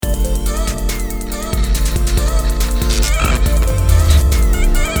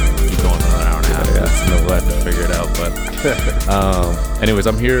Anyways,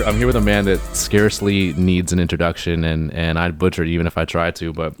 I'm here with a man that scarcely needs an introduction, and I'd butcher it even if I tried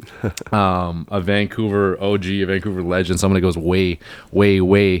to. But a Vancouver OG, a Vancouver legend, someone that goes way, way,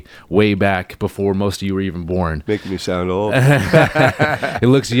 way, way back before most of you were even born. Making me sound old. It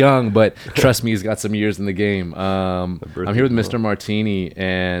looks young, but trust me, he's got some years in the game. I'm here with Mr. Martini,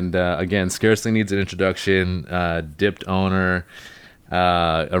 and again, scarcely needs an introduction. Dipped owner.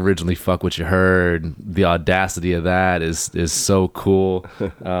 Originally Fuck What You Heard. The audacity of that is so cool.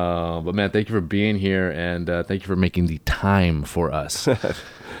 But man, thank you for being here, and thank you for making the time for us.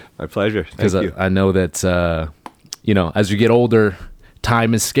 My pleasure. Thank you. I know that as you get older,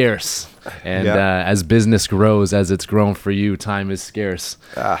 time is scarce, and as business grows, as it's grown for you, time is scarce.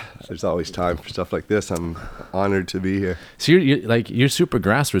 There's always time for stuff like this. I'm honored to be here. So you're super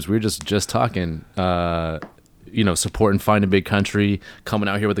grassroots. We were just talking. Supporting Find a Big Country, coming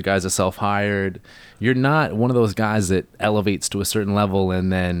out here with the guys that self-hired. You're not one of those guys that elevates to a certain level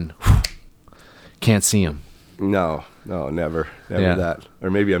and then can't see him. No, never that. Or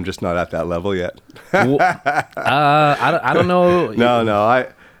maybe I'm just not at that level yet. Well, I don't know. No,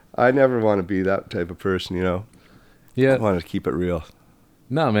 I never want to be that type of person, Yeah. I want to keep it real.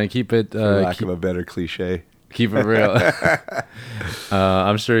 No, man, keep it. For lack of a better cliche. Keep it real.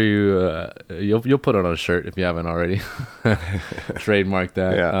 I'm sure you'll put it on a shirt if you haven't already. Trademark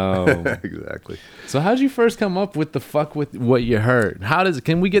that. Yeah, exactly. So how'd you first come up with the Fuck With What You Heard?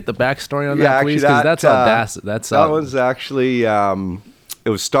 Can we get the backstory on that, please? Because that's audacity. That was actually, it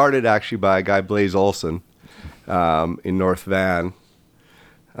was started actually by a guy, Blaze Olson, in North Van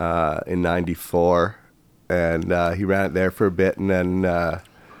in 94. And he ran it there for a bit and then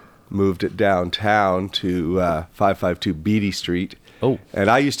moved it downtown to 552 Beatty Street. Oh. And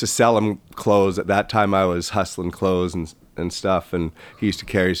I used to sell him clothes. At that time, I was hustling clothes and stuff. And he used to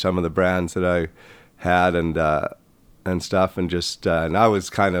carry some of the brands that I had and stuff. And just, and I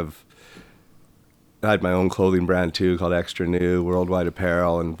was I had my own clothing brand too called Extra New, Worldwide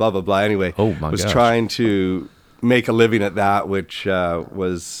Apparel, and blah, blah, blah. Anyway, was trying to make a living at that, which I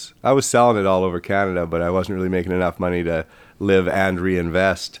was selling it all over Canada, but I wasn't really making enough money to live and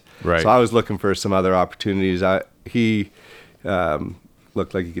reinvest. Right. So I was looking for some other opportunities. He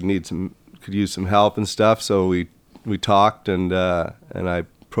looked like he could use some help and stuff. So we talked and I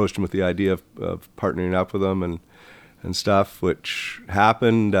approached him with the idea of partnering up with him and stuff, which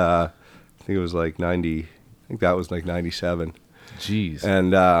happened. I think it was like 90. I think that was like 97. Jeez.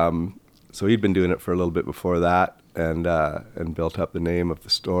 And so he'd been doing it for a little bit before that, and built up the name of the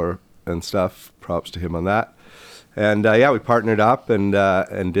store and stuff. Props to him on that. And we partnered up and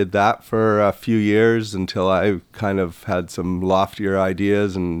did that for a few years until I kind of had some loftier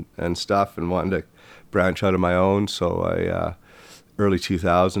ideas and stuff and wanted to branch out of my own. So I early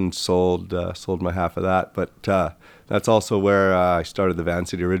 2000s sold my half of that. But that's also where I started the Van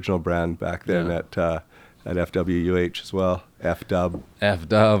City Original brand back then at FWUH as well. F-Dub.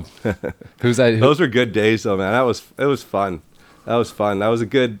 Who's that? Those were good days though, man. It was fun. That was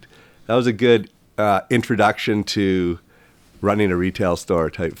a good introduction to running a retail store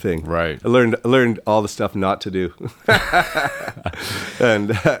type thing. Right. I learned all the stuff not to do.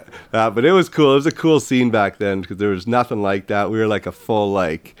 And but it was cool. It was a cool scene back then because there was nothing like that. We were like a full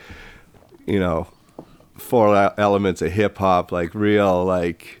four elements of hip hop, like real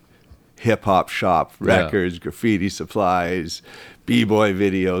hip hop shop, records, graffiti supplies, b-boy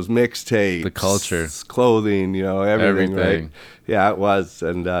videos, mixtapes, the culture, clothing, everything. Right? Yeah, it was.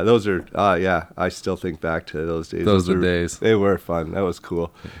 And those are, I still think back to those days. Those were days. They were fun. That was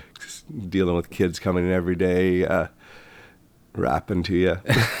cool. Dealing with kids coming in every day, rapping to you.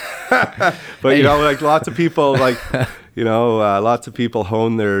 But, lots of people, lots of people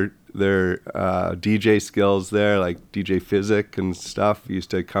hone their DJ skills there, like DJ Physic and stuff. Used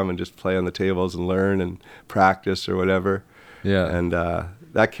to come and just play on the tables and learn and practice or whatever. Yeah. And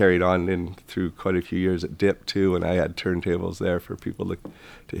that carried on in through quite a few years at Dip too, and I had turntables there for people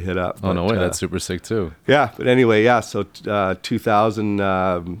to hit up. Oh, no way, that's super sick too. Yeah, but anyway, so 2000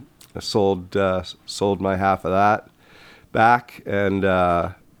 I sold my half of that back, and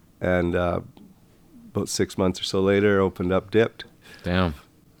about 6 months or so later opened up Dipped. Damn,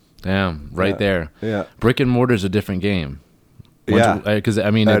 right there. Yeah. Brick and mortar's a different game. Because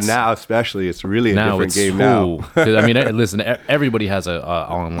now especially it's really a different game now. Listen, everybody has a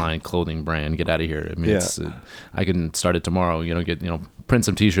online clothing brand. Get out of here. I can start it tomorrow. Print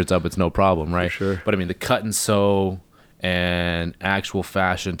some T-shirts up. It's no problem, right? For sure. But the cut and sew and actual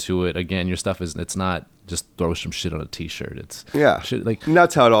fashion to it. Again, your stuff it's not just throw some shit on a t-shirt. It's Yeah. shit, like, And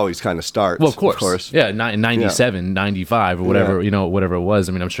that's how it always kind of starts. well, of course. Yeah, in 97, 95, or whatever, Yeah. Whatever it was.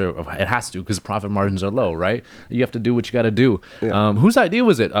 I mean, I'm sure it has to, because profit margins are low, right? You have to do what you got to do. Yeah. Whose idea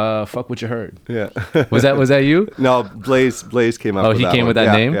was it? Fuck what you heard. Yeah. Was that you? No, Blaze came up Oh, with he that came one. with that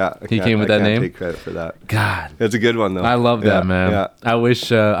Yeah, name? Yeah. He came with that I name? can't take credit for that. God. It's a good one, though. I love that, Yeah, man. Yeah. I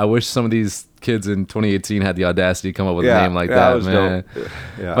wish some of these kids in 2018 had the audacity to come up with a Yeah, name like yeah, that, it was man. dope.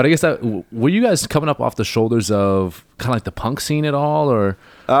 Yeah. But I guess were you guys coming up off the shoulders of kind of like the punk scene at all, or?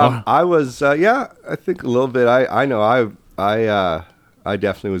 I was, I think a little bit. I know I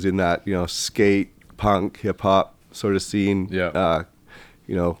definitely was in that, skate, punk, hip hop sort of scene. Yeah.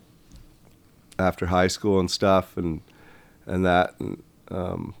 After high school and stuff, and that, and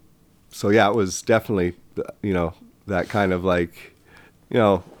so yeah, it was definitely, that kind of like,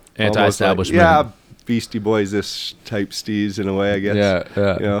 almost Anti-establishment. Like, yeah, Beastie Boys-ish type steez in a way, I guess.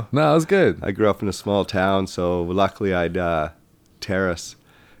 Yeah. No, it was good. I grew up in a small town, so luckily I'd Terrace,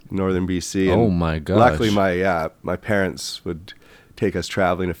 northern BC. Oh and my gosh. Luckily my parents would take us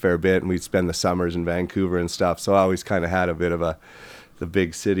traveling a fair bit, and we'd spend the summers in Vancouver and stuff. So I always kind of had a bit of the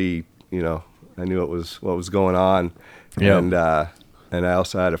big city, I knew what was going on. Yeah. And I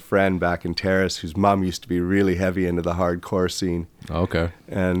also had a friend back in Terrace whose mom used to be really heavy into the hardcore scene. Okay.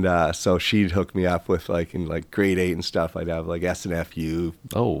 And so she'd hook me up with in grade 8 and stuff. I'd have SNFU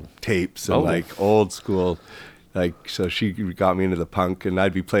tapes and old school. So she got me into the punk, and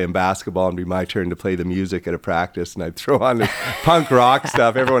I'd be playing basketball and be my turn to play the music at a practice, and I'd throw on the punk rock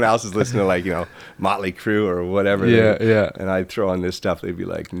stuff. Everyone else is listening to Motley Crue or whatever. Yeah. And I'd throw on this stuff. They'd be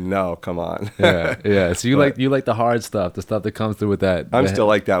like, "No, come on." Yeah. So you like the hard stuff, the stuff that comes through with that. I'm still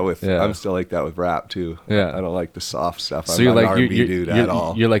like that with rap too. Yeah. I don't like the soft stuff. So I'm you're not like an R&B dude at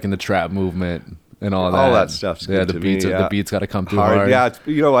all. You're like in the trap movement and all that. All that stuff's good the to beats. me. Yeah. The beats got to come through hard. Yeah,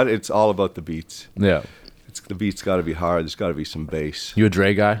 you know what? It's all about the beats. Yeah. The beat's got to be hard. There's got to be some bass. You a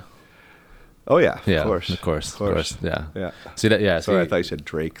Dre guy? Oh yeah, Yeah, of course. Yeah. Yeah. See that? Yeah. Sorry, see, I thought you said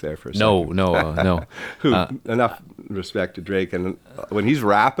Drake there for a second. No. Enough respect to Drake, and when he's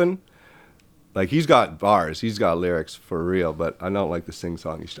rapping, he's got bars, he's got lyrics for real. But I don't like the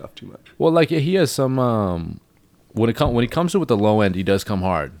sing-songy stuff too much. Well, he has some. When he comes to with the low end, he does come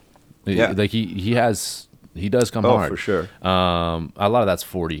hard. Yeah. He does come hard. Oh, for sure. A lot of that's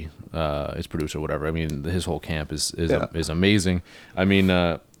 40. His producer, whatever. I mean, his whole camp is amazing. I mean,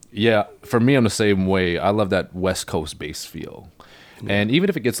 for me, I'm the same way. I love that West Coast bass feel, and even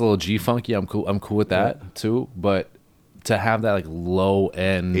if it gets a little G funky, I'm cool with that too. But to have that low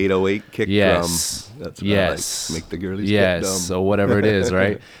end 808 kick drum. That's what I like. Make the girlies get dumb. So whatever it is,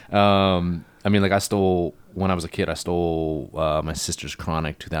 right? I mean, I stole when I was a kid. I stole my sister's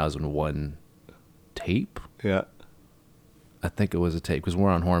Chronic 2001 tape. Yeah. I think it was a tape because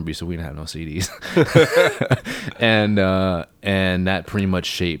we're on Hornby, so we didn't have no CDs. and that pretty much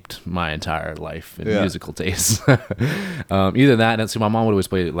shaped my entire life and musical tastes. Either that, and my mom would always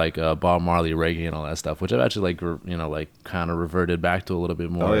play Bob Marley, reggae, and all that stuff, which I've actually kind of reverted back to a little bit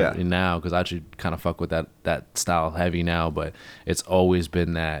more now, because I actually kind of fuck with that style heavy now. But it's always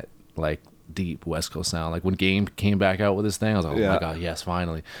been that deep West Coast sound. When Game came back out with this thing, I was like, oh my god, yes,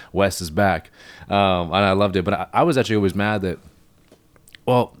 finally West is back. And I loved it. But I was actually always mad that,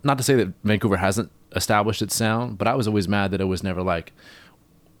 well, not to say that Vancouver hasn't established its sound, but I was always mad that it was never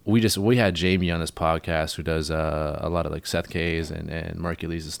we had Jamie on this podcast who does a lot of Seth K's and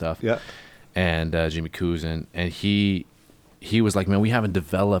Mercules and stuff, and Jimmy Coos, and he was like, man, we haven't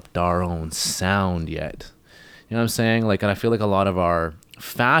developed our own sound yet. You know what I'm saying? And I feel a lot of our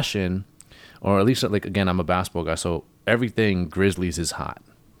fashion, or at least again, I'm a basketball guy, so everything Grizzlies is hot,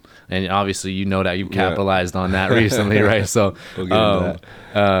 and obviously that you've capitalized on that recently, right? So we'll get into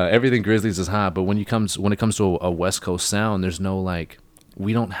that. Everything Grizzlies is hot, but when it comes to a West Coast sound, there's no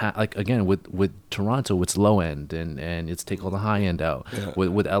we don't have again with Toronto, it's low end and it's take all the high end out.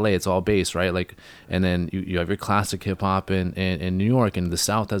 With LA, it's all bass, right? And then you have your classic hip hop in New York, and the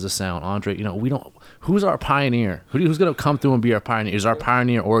South has a sound. Andre, we don't. Who's our pioneer? Who's gonna come through and be our pioneer? Is our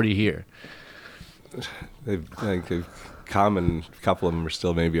pioneer already here? They've come, and a couple of them are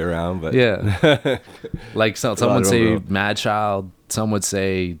still maybe around, but some would say Mad Child, some would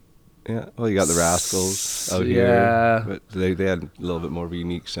say well, you got the Rascals out here, but they had a little bit more of a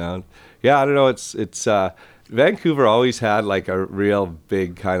unique sound. I don't know, it's Vancouver always had a real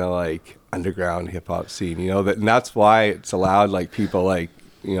big kind of underground hip hop scene, and that's why it's allowed people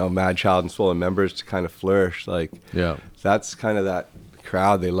Mad Child and Swollen Members to kind of flourish. That's kind of that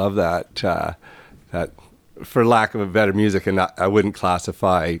crowd. They love that for lack of a better music, and I wouldn't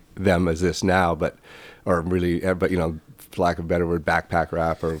classify them as this now, but for lack of a better word, backpack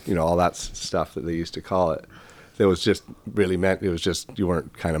rap, or all that stuff that they used to call it. It was just really meant. It was just you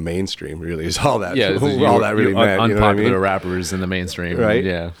weren't kind of mainstream. Really, is all that. Yeah, all that really meant. Unpopular rappers in the mainstream, right?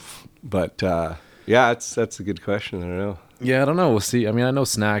 Yeah, but that's a good question. I don't know. Yeah, I don't know. We'll see. I mean, I know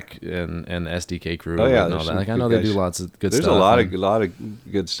Snack and SDK Crew. Oh yeah, and all that. Like I know they do lots of good there's stuff. There's a lot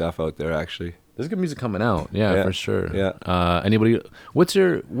of good stuff out there actually. There's good music coming out. Yeah, for sure. Yeah. Anybody? What's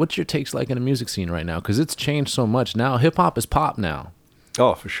your takes like in the music scene right now? Because it's changed so much now. Hip hop is pop now.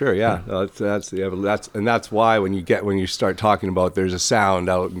 Oh, for sure, yeah. No, that's why when you start talking about there's a sound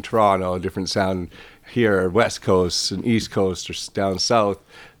out in Toronto, a different sound here, West Coast and East Coast, or down south.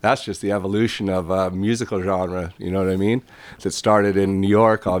 That's just the evolution of a musical genre. You know what I mean? That started in New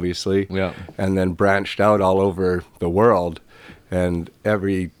York, obviously, and then branched out all over the world, and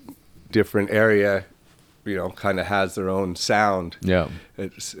every different area, kind of has their own sound,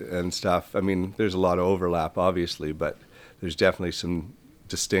 and stuff. I mean, there's a lot of overlap, obviously, but there's definitely some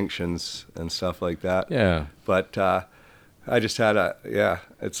distinctions and stuff like that. Yeah. But I just had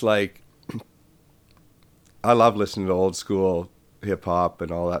it's like I love listening to old school hip hop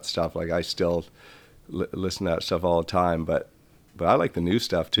and all that stuff. Like I still listen to that stuff all the time, but I like the new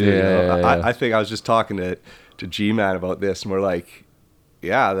stuff too. I think I was just talking to G-Man about this, and we're like,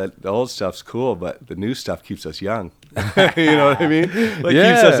 the old stuff's cool, but the new stuff keeps us young. You know what I mean? Like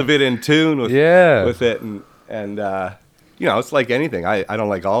keeps us a bit in tune with it, and it's like anything. I don't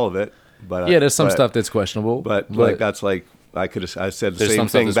like all of it, but there's some stuff that's questionable. But like that's like I said the same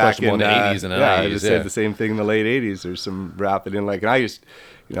thing back in the 80s and the 90s. I just said the same thing in the late 80s. There's some rap in like, and I used,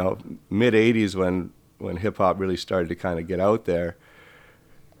 mid 80s when hip hop really started to kind of get out there,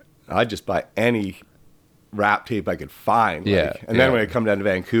 I'd just buy any rap tape I could find. And then when I come down to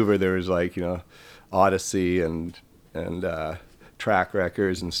Vancouver, there was like, Odyssey and Track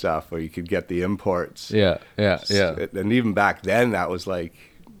Records and stuff where you could get the imports. And even back then that was like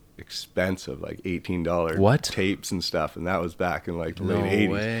expensive, like $18 tapes and stuff, and that was back in like the late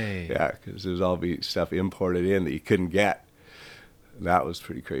 80s. Way. Yeah, because there was all the stuff imported in that you couldn't get. That was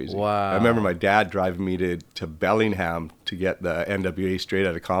pretty crazy. Wow. I remember my dad driving me to Bellingham to get the NWA Straight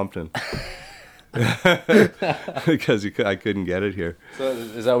Outta Compton. Because I couldn't get it here. So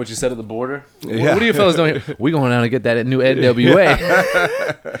is that what you said at the border? Yeah. What do you fellas doing here? We going down to get that new NWA.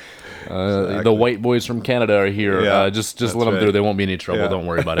 Exactly. The white boys from Canada are here. Just let them through. They won't be any trouble. Don't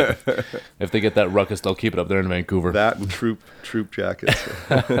worry about it. If they get that ruckus, they'll keep it up there in Vancouver. That and troop jackets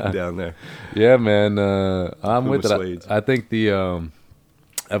down there. Yeah, man. I'm with it. I think the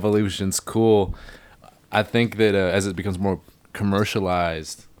evolution's cool. I think that as it becomes more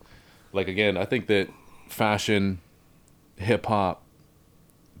commercialized, like again, I think that fashion, hip hop,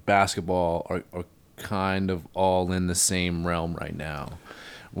 basketball are kind of all in the same realm right now,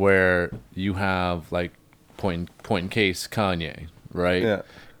 where you have like point in case Kanye, right?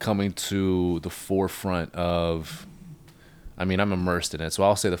 Coming to the forefront of, I mean, I'm immersed in it, so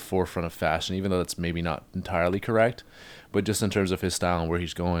I'll say the forefront of fashion, even though that's maybe not entirely correct, but just in terms of his style and where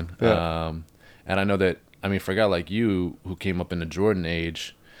he's going. And I know that, I mean, for a guy like you who came up in the Jordan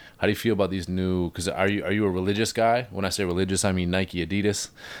age, how do you feel about these new? Because are you a religious guy? When I say religious, I mean Nike, Adidas.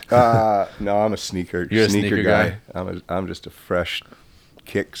 No, I'm a sneaker. You're a sneaker guy. I'm just a fresh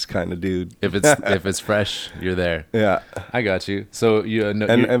kicks kind of dude. If it's fresh, you're there. Yeah, I got you. So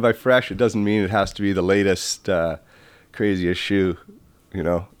and by fresh, it doesn't mean it has to be the latest, craziest shoe.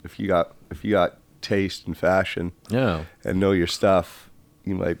 If you got taste and fashion, and know your stuff,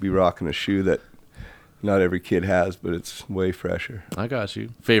 you might be rocking a shoe that not every kid has, but it's way fresher. I got you.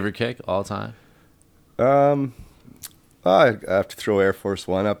 Favorite kick all time? I have to throw Air Force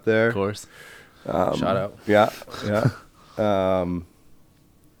One up there. Of course. Shout out. Yeah.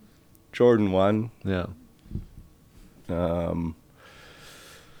 Jordan 1. Yeah. I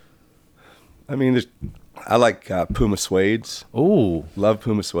mean, I like Puma suedes. Ooh. Love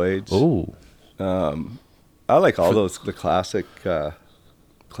Puma suedes. Ooh. I like all those, the classic,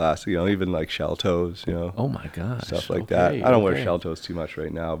 even like shell toes, Oh my gosh. Stuff like that. I don't wear shell toes too much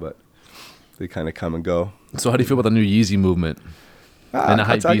right now, but they kind of come and go. So how do you feel about the new Yeezy movement? And the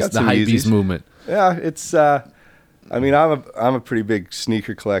hype beast movement? Yeah, it's, I mean, I'm a pretty big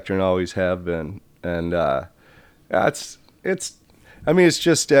sneaker collector and always have been. And, it's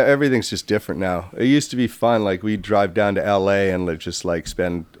just, everything's just different now. It used to be fun. Like we'd drive down to LA and just like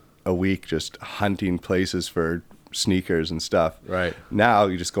spend a week just hunting places for sneakers and stuff. Right. Now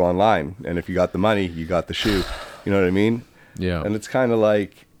you just go online, and if you got the money, you got the shoe. You know what I mean? Yeah. And it's kind of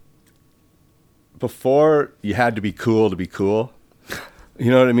like before you had to be cool to be cool.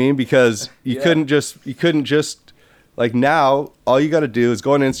 You know what I mean? Because you couldn't just like now all you got to do is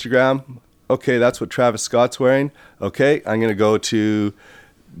go on Instagram, okay, that's what Travis Scott's wearing. Okay, I'm gonna go to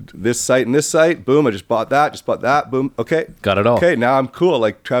this site and this site. Boom, I just bought that. Boom, okay, Got it all. Okay, now I'm cool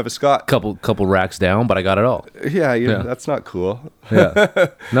like Travis Scott. Couple racks down, but I got it all. Yeah, Yeah. that's not cool. Yeah.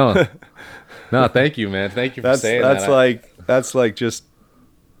 No, thank you, man. Thank you for saying that. That's like just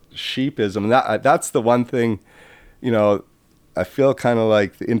sheepism. That's the one thing, I feel kind of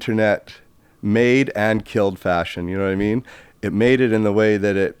like the internet made and killed fashion. You know what I mean? It made it in the way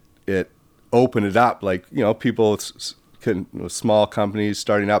that it opened it up. Like, people small companies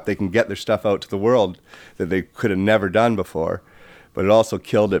starting up, they can get their stuff out to the world that they could have never done before. But it also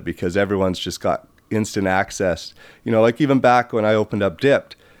killed it because everyone's just got instant access. Like even back when I opened up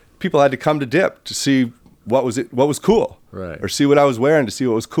Dipped, people had to come to Dipped to see what was cool. Right. Or see what I was wearing to see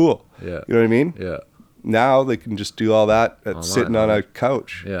what was cool. Yeah. You know what I mean? Yeah. Now they can just do all that sitting on a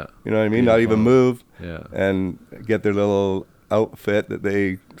couch. Yeah. You know what I mean? Not even move. Yeah. And get their little outfit that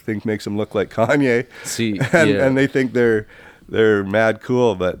they think makes them look like Kanye. See, and they think they're mad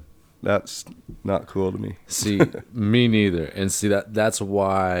cool, but that's not cool to me. See, me neither. And see that's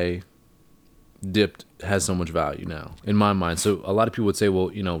why Dipped has so much value now in my mind. So a lot of people would say, well,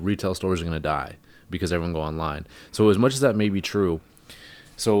 retail stores are going to die because everyone go online. So as much as that may be true,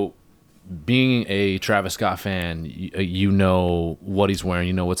 so being a Travis Scott fan, you know what he's wearing,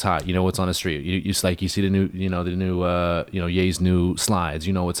 you know what's hot, you know what's on the street. You see the new, Ye's new slides,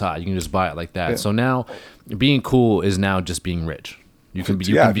 you know what's hot. You can just buy it like that. Yeah. So now, being cool is now just being rich. You can be.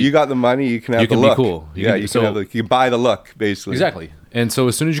 If you got the money, you can have the look. You can be cool. You can buy the look, basically. Exactly. And so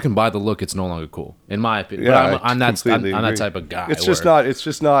as soon as you can buy the look, it's no longer cool, in my opinion. Yeah, but I'm that type of guy. It's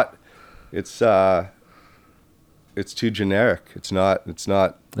just not. It's too generic. It's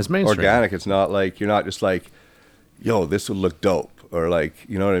mainstream. Organic. It's not like, you're not just like, yo, this would look dope, or like,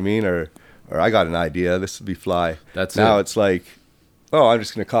 you know what I mean, or I got an idea, this would be fly. Now it's like, oh, I'm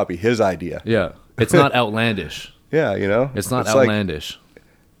just gonna copy his idea. Yeah, it's not outlandish. Yeah, it's not outlandish. Like,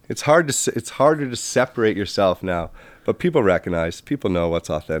 it's harder to separate yourself now. But people know what's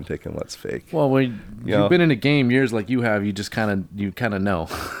authentic and what's fake. Well, when you've been in a game years like you have, you just kind of know.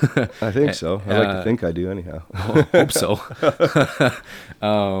 I think so. I like to think I do anyhow. Hope so.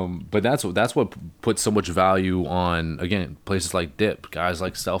 But that's what puts so much value on, again, places like Dip, guys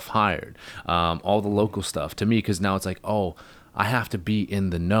like Self Hired, all the local stuff to me, because now it's like, oh, I have to be in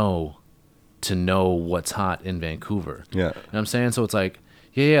the know to know what's hot in Vancouver. Yeah. You know what I'm saying? So it's like,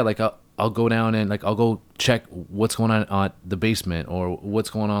 like I'll go down and like I'll go check what's going on at the basement, or what's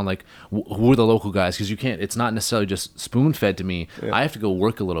going on, like who are the local guys, because it's not necessarily just spoon fed to me. Yeah. I have to go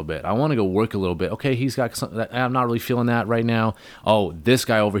work a little bit. I want to go work a little bit. Okay, he's got something, I'm not really feeling that right now. Oh, this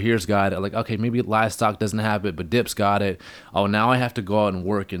guy over here's got it. Like, okay, maybe Livestock doesn't have it, but Dip's got it. Oh, now I have to go out and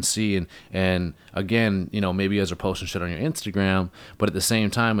work and see, and again, maybe you guys are posting shit on your Instagram, but at the same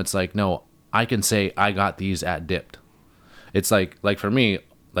time, it's like, no, I can say I got these at Dipped. It's like for me,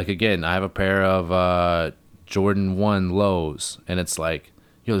 like, again, I have a pair of Jordan 1 lows, and it's like,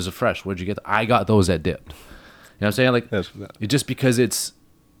 yo, those are fresh. Where'd you get them? I got those at Dipped. You know what I'm saying? Like, it just because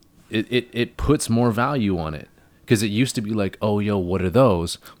it puts more value on it. Because it used to be like, oh, yo, what are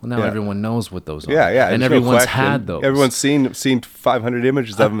those? Well, now everyone knows what those are. Yeah. And everyone's had those. Everyone's seen 500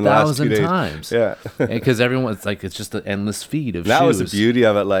 images of them in the last 2 days. 1,000 times. Yeah. Because everyone's like, it's just an endless feed of shoes. That was the beauty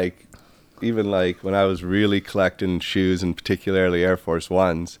of it. Like, even like when I was really collecting shoes, and particularly Air Force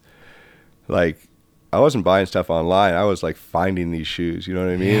Ones, like, I wasn't buying stuff online. I was like finding these shoes, you know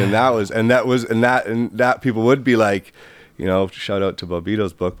what I mean? Yeah. And that people would be like, shout out to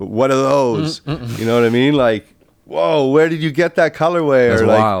Bobito's book, but what are those? You know what I mean? Like, whoa, where did you get that colorway? That's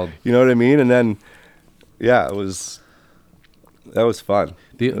wild. You know what I mean? And then, that was fun.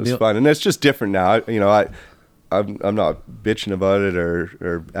 It was fun. And it's just different now. I'm not bitching about it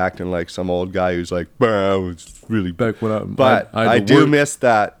or acting like some old guy who's like, it's really back when I do miss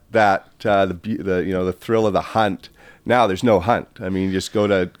the thrill of the hunt. Now there's no hunt. I mean, you just go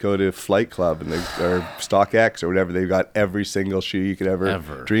to Flight Club or StockX or whatever. They've got every single shoe you could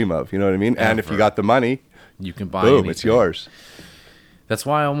ever dream of. You know what I mean? And if you got the money, you can buy. Boom, it's yours. That's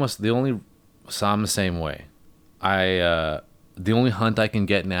why I'm the same way. The only hunt I can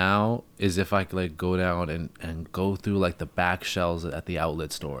get now is if I like go down and go through like the back shelves at the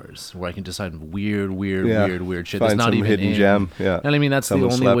outlet stores, where I can just find weird shit. Find that's not some even hidden gem. Yeah. And I mean, that's the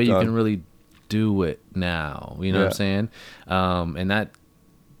only way you can really do it now. You know what I'm saying? And that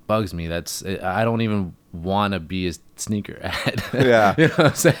bugs me. I don't even want to be a sneakerhead. Yeah. You know what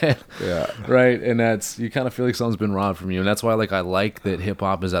I'm saying? Yeah. Right. And that's, you kind of feel like something's been robbed from you. And that's why, like, I like that hip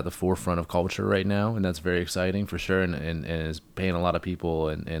hop is at the forefront of culture right now. And that's very exciting for sure. And is paying a lot of people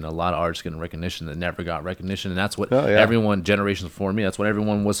and a lot of artists getting recognition that never got recognition. And that's what everyone, generations before me, that's what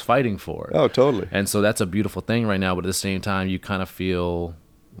everyone was fighting for. Oh, totally. And so that's a beautiful thing right now. But at the same time, you kind of feel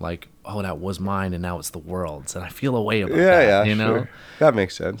like, oh, that was mine and now it's the world's. And I feel a way about that. Yeah, you know? sure. That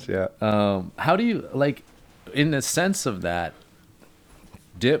makes sense, yeah. How do you, like, in the sense of that,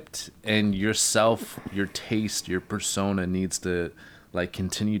 Dipped and yourself, your taste, your persona needs to, like,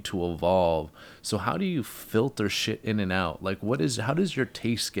 continue to evolve. So how do you filter shit in and out? Like, how does your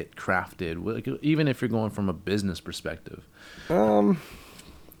taste get crafted? Like, even if you're going from a business perspective. I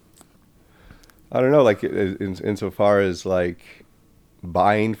don't know, like, insofar as, like,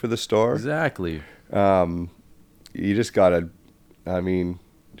 buying for the store. Exactly. You just gotta, I mean,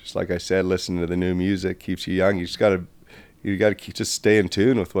 just like I said, listening to the new music keeps you young. You gotta just stay in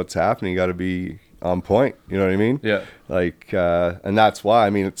tune with what's happening. You gotta be on point. You know what I mean? Yeah. Like, and that's why. I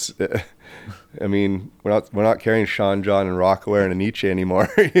mean, it's. I mean, we're not carrying Sean John and Rockaware and Nietzsche anymore.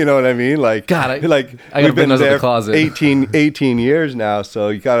 You know what I mean? Like, God, we've been there the 18 years now. So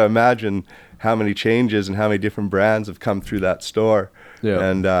you gotta imagine how many changes and how many different brands have come through that store. Yeah.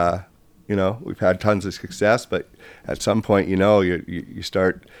 And you know, we've had tons of success, but at some point, you know, you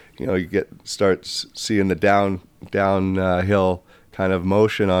start, you know, start seeing the downhill kind of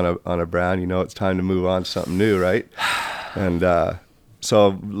motion on a brand. You know, it's time to move on to something new, right? And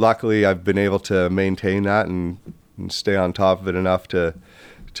so luckily, I've been able to maintain that and stay on top of it enough to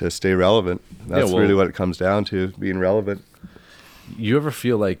stay relevant. That's really what it comes down to, being relevant. You ever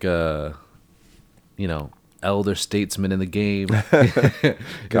feel like you know, elder statesman in the game?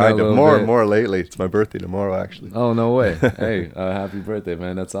 Kind of. More lately. It's my birthday tomorrow, actually. Oh, no way. Hey, happy birthday,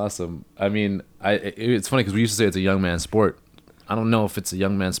 man. That's awesome. I mean, it's funny because we used to say it's a young man's sport. I don't know if it's a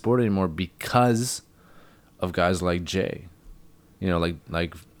young man's sport anymore because of guys like Jay. You know,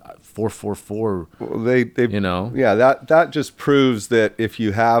 like 444. Well, they you know. Yeah, that just proves that if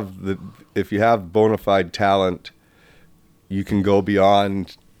you have bona fide talent, you can go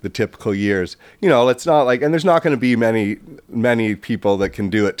beyond the typical years. You know, it's not like, and there's not going to be many people that can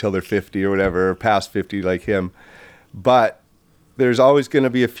do it till they're 50 or whatever, or past 50 like him. But there's always going to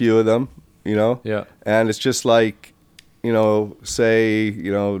be a few of them, you know? Yeah. And it's just like, you know, say,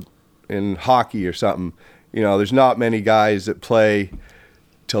 you know, in hockey or something, you know, there's not many guys that play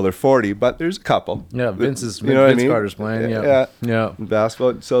till they're 40, but there's a couple. Yeah, Vince Carter's playing. Yeah. In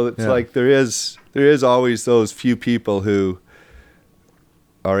basketball. So it's like there is always those few people who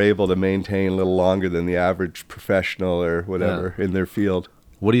are able to maintain a little longer than the average professional or whatever in their field.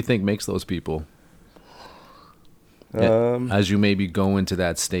 What do you think makes those people? As you maybe go into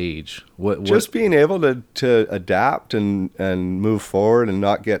that stage, what just being able to adapt and move forward and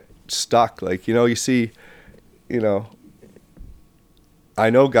not get stuck. Like, you know, you see, you know,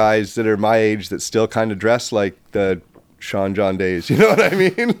 I know guys that are my age that still kind of dress like the Sean John days, you know what I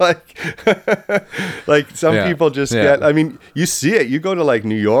mean? Like some people just get, I mean, you see it, you go to like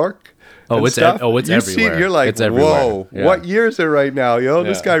New York. It's everywhere. You see it, you're like, whoa, what year is it right now? Yo,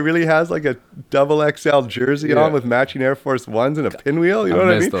 this guy really has like a double XL jersey on with matching Air Force Ones and a pinwheel, you know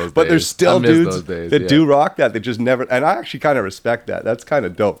what I mean? But there's still dudes that do rock that just never, and I actually kind of respect that. That's kind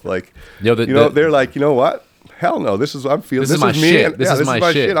of dope. Like, they're like, you know what? Hell no, this is what I'm feeling. This is my shit. This is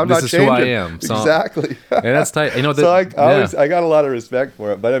my shit. I'm this not is changing. Who I am. So, exactly. And that's tight. You know, so I got a lot of respect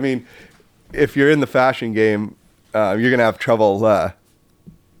for it. But I mean, if you're in the fashion game, you're gonna have trouble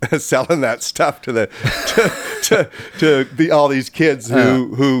selling that stuff to all these kids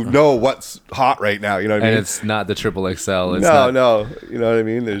who know what's hot right now. You know what I mean? And it's not the triple XL. It's no. You know what I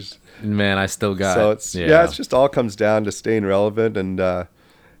mean? Man, I still got. So it's it's just all comes down to staying relevant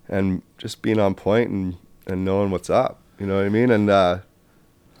and just being on point and knowing what's up, you know what I mean? And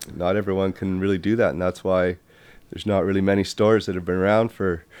not everyone can really do that, and that's why there's not really many stores that have been around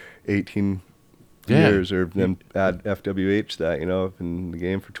for 18 years, or then add FWH that, you know, been in the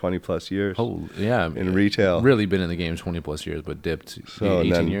game for 20 plus years. Oh, yeah. In retail. Really been in the game 20 plus years, but dipped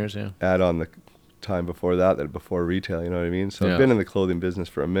 18 years, add on the time before that before retail, you know what I mean? So I've been in the clothing business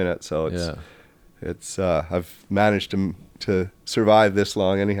for a minute, so it's I've managed to survive this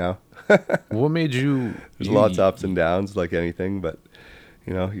long anyhow. What made you... There's lots of ups and downs like anything, but,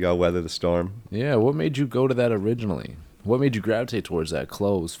 you know, you got to weather the storm. Yeah, what made you go to that originally? What made you gravitate towards that,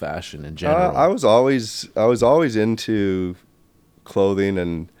 clothes, fashion in general? I was always into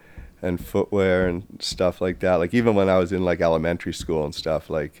clothing and footwear and stuff like that. Like, even when I was in, like, elementary school and stuff,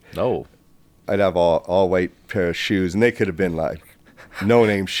 like... Oh. I'd have all white pair of shoes, and they could have been, like, no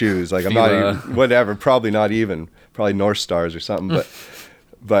name shoes. Like I'm not even, whatever, probably North Stars or something.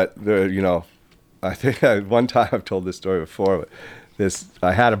 But they're, you know, I think one time I've told this story before. But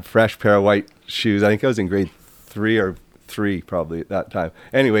I had a fresh pair of white shoes. I think I was in grade 3 probably at that time.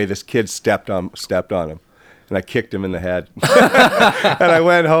 Anyway, this kid stepped on him, and I kicked him in the head. And I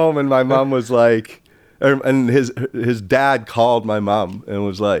went home, and my mom was like, and his dad called my mom and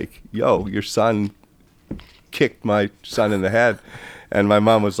was like, "Yo, your son kicked my son in the head." And my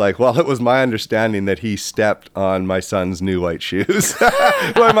mom was like, "Well, it was my understanding that he stepped on my son's new white shoes."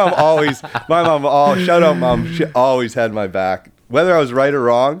 My mom, shout out mom, she always had my back. Whether I was right or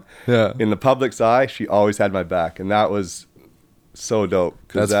wrong, in the public's eye, she always had my back. And that was so dope.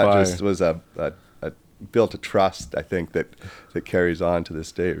 Because that just was built a trust, I think, that carries on to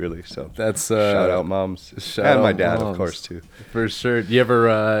this day, really. So that's shout out moms. And my dad, of course, too. For sure. You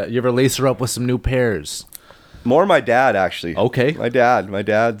ever lace her up with some new pairs? More my dad, actually. Okay. My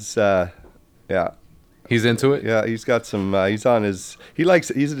dad's, yeah. He's into it? Yeah, he's got some, he's on his,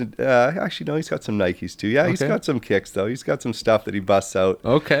 actually, no, he's got some Nikes too. Yeah, he's got some kicks though. He's got some stuff that he busts out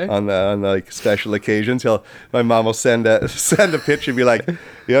on the like special occasions. My mom will send a picture and be like, you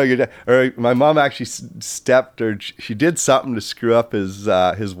know, your dad, or my mom actually she did something to screw up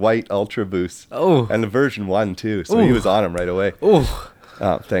his white Ultra Boost. Oh. And the version 1 too. So he was on him right away. Oh.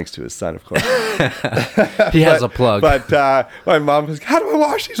 Thanks to his son, of course. He has a plug. But my mom was like, "How do I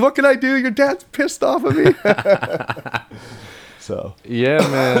wash these? What can I do? Your dad's pissed off at me." So yeah,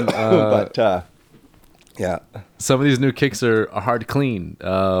 man. Yeah. Some of these new kicks are hard to clean.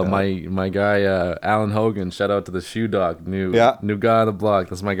 My guy Alan Hogan, shout out to the Shoe Dog, new guy on the block.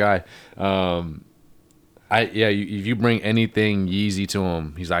 That's my guy. If you bring anything Yeezy to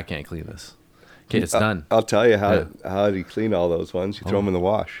him, he's like, "I can't clean this. Okay, it's done." I'll tell you how do you clean all those ones? You throw them in the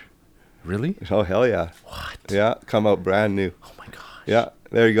wash. Really? Oh hell yeah! What? Yeah, come out brand new. Oh my gosh. Yeah,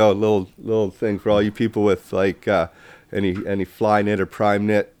 there you go. Little thing for all you people with like any fly knit or prime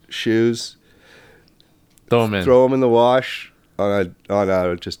knit shoes. Throw them in the wash on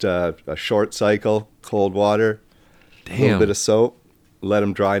just a short cycle, cold water. Damn. A little bit of soap. Let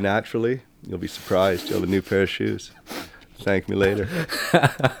them dry naturally. You'll be surprised. You'll have a new pair of shoes. Thank me later.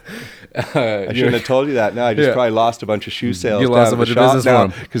 I shouldn't have told you that. No, I just probably lost a bunch of shoe sales. You lost a bunch of business for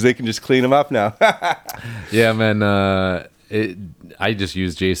them because they can just clean them up now. Yeah, man. I just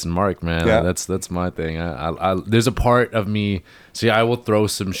use Jason Mark, man. Yeah. That's my thing. I there's a part of me. See, I will throw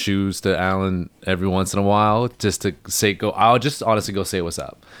some shoes to Alan every once in a while just to say go. I'll just honestly go say what's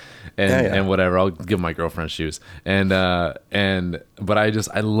up. And whatever, I'll give my girlfriend shoes, but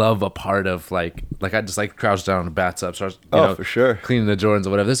I love a part of like I just like crouch down in the bathtub, start for sure cleaning the Jordans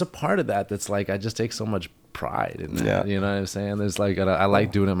or whatever. There's a part of that that's like I just take so much pride in that. You know what I'm saying? There's like I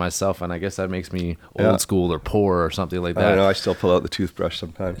like doing it myself, and I guess that makes me old school or poor or something like that. I don't know. I still pull out the toothbrush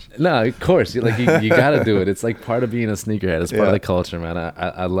sometimes. No, of course, you got to do it. It's like part of being a sneakerhead. It's part of the culture, man.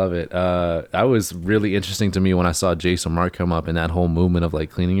 I love it. That was really interesting to me when I saw Jason Mark come up and that whole movement of like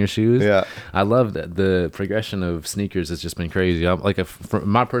cleaning your shoes. Yeah, I love that the progression of sneakers has just been crazy. I'm like for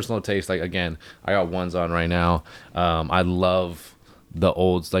my personal taste, like again, I got ones on right now. I love the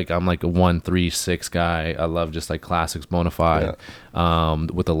olds, like I'm like a 136 guy. I love just like classics, Bonafide,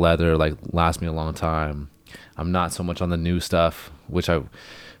 with the leather, like last me a long time. I'm not so much on the new stuff, which I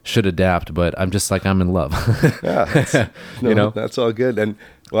should adapt, but I'm just like I'm in love. That's all good. And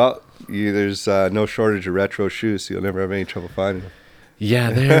well, there's no shortage of retro shoes, so you'll never have any trouble finding them.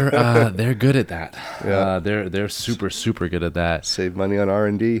 Yeah, they're good at that. Yeah, they're super good at that. Save money on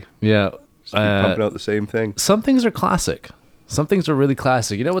R&D. Yeah, just keep pumping out the same thing. Some things are classic. Some things are really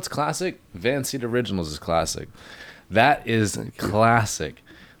classic. You know what's classic? Van Seat Originals is classic. That is classic.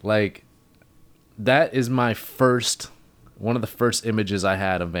 Like, that is one of the first images I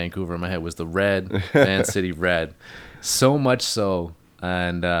had of Vancouver in my head was the red, Van City red. So much so,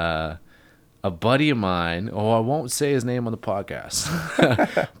 and a buddy of mine, I won't say his name on the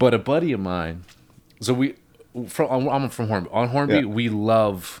podcast, but a buddy of mine, so I'm from Hornby. On Hornby, we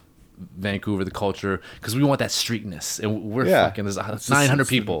love Vancouver, the culture, because we want that streetness, and we're fucking there's 900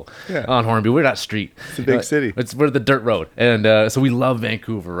 people on Hornby. We're not street. It's a big city. We're the dirt road, and so we love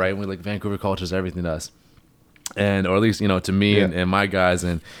Vancouver, right? And we like Vancouver culture is everything to us, and or at least to me and my guys,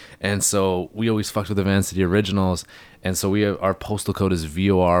 and so we always fucked with the Van City Originals, and so our postal code is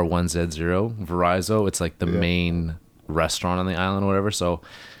VOR1Z0 Verizon. It's like the main restaurant on the island or whatever. So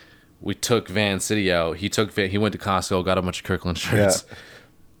we took Van City out. He went to Costco, got a bunch of Kirkland shirts.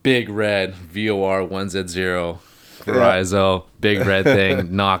 Big red VOR1Z0 Verizon, big red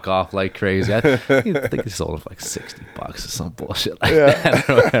thing, knock off like crazy. I think they sold it for like $60 or some bullshit like that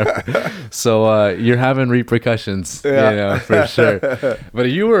or whatever. So you're having repercussions, for sure. But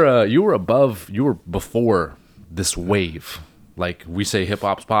you were before this wave. Like we say hip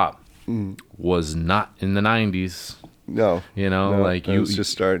hop's pop was not in the 90s. No. Like it was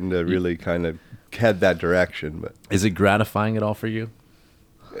just starting to really kind of head that direction. But is it gratifying at all for you?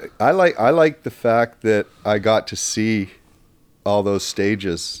 I like the fact that I got to see all those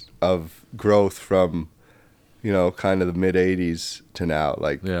stages of growth from, kind of the mid 80s to now.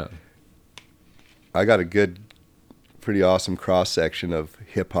 Like, I got a pretty awesome cross section of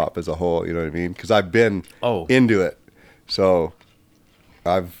hip hop as a whole. You know what I mean? Because I've been into it, so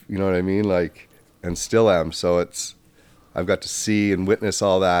I've, you know what I mean, like, and still am. So I've got to see and witness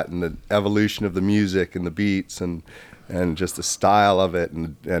all that and the evolution of the music and the beats and just the style of it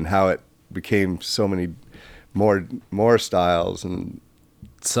and how it became so many more styles and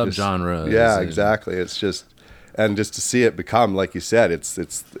subgenres. Yeah, exactly. It's just to see it become, like you said, it's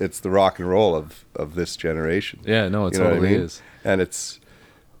the rock and roll of this generation. Yeah, no, it totally is. And it's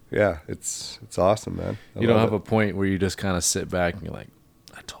awesome, man. You don't have a point where you just kind of sit back and you're like,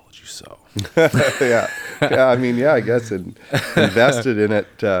 I told you so. yeah. I mean, yeah, I guess, and invested in it,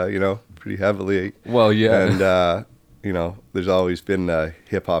 pretty heavily. Well, yeah. And, there's always been a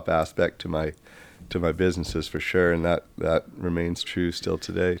hip hop aspect to my businesses for sure. And that remains true still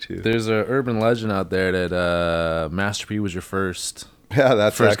today too. There's an urban legend out there that Master P was your first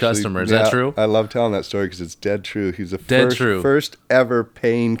customer. Is that true? I love telling that story because it's dead true. He's the first ever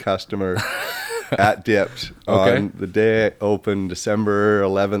paying customer at Dipped on the day it opened, December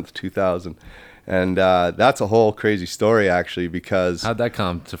 11th, 2000. And that's a whole crazy story, actually, because... How'd that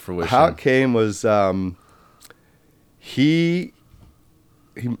come to fruition? How it came was he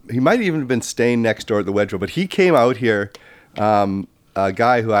might even have been staying next door at the Wedge Road, but he came out here, a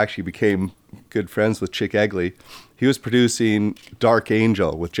guy who actually became good friends with Chick Egley. He was producing Dark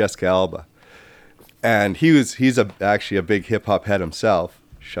Angel with Jessica Alba. And he's actually a big hip-hop head himself.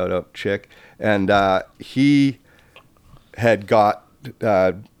 Shout out Chick. And he had got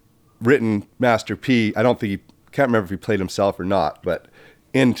written Master P. I can't remember if he played himself or not, but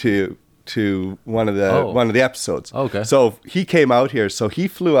into one of the episodes. Okay. So he came out here. So he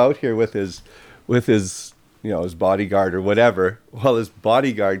flew out here with his his bodyguard or whatever. Well, his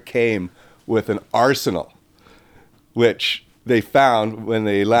bodyguard came with an arsenal, which they found when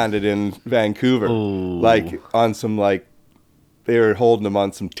they landed in Vancouver. Ooh. Like on some they were holding him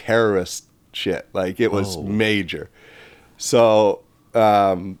on some terrorist shit. Like it was major. So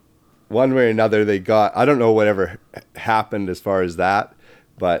one way or another they got, I don't know whatever happened as far as that,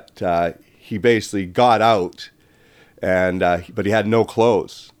 but he basically got out and but he had no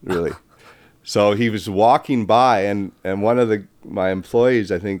clothes really. So he was walking by and one of my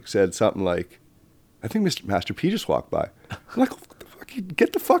employees I think said something like, I think Mr. Master P just walked by. I'm like,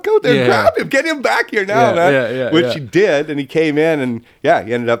 get the fuck out there and grab him. Get him back here now, man. Which he did, and he came in, and he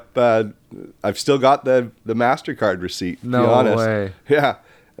ended up, I've still got the MasterCard receipt, to be honest. Way. Yeah.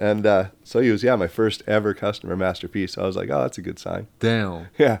 And so he was, my first ever customer, Master P. So I was like, oh, that's a good sign. Damn.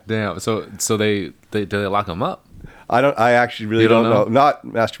 Yeah. Damn. So did they lock him up? I actually really don't know. Not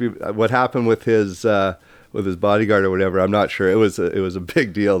Master P. What happened with his bodyguard or whatever, I'm not sure. It was a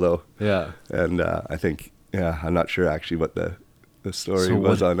big deal though. Yeah. And I think, I'm not sure actually what the story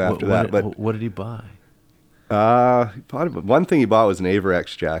was on after that. But what did he buy? One thing he bought was an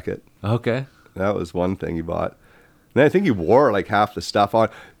Averex jacket. Okay. That was one thing he bought. And then I think he wore like half the stuff on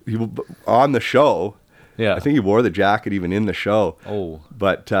the show. Yeah. I think he wore the jacket even in the show. Oh.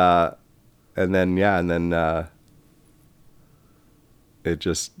 But and then it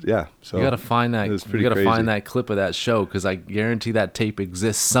just So you gotta find that. You gotta find that clip of that show because I guarantee that tape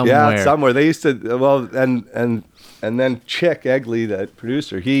exists somewhere. Yeah, somewhere. They used to. Well, and then Chick Egley, that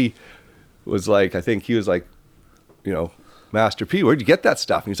producer, he was like, I think he was like, Master P, where'd you get that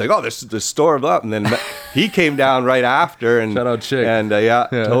stuff? And he's like, oh, this is the store of that. And then he came down right after. And shout out Chick. And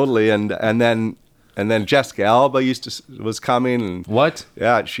totally. And then Jessica Alba was coming. And what?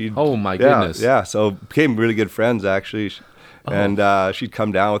 Yeah, she. Oh my goodness. Yeah. So became really good friends actually. And she'd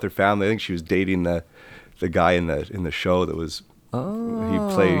come down with her family. I think she was dating the guy in the show that was.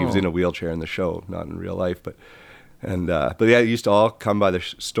 Oh. He was in a wheelchair in the show, not in real life, but he used to all come by the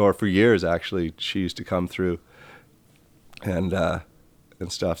store for years. Actually, she used to come through, and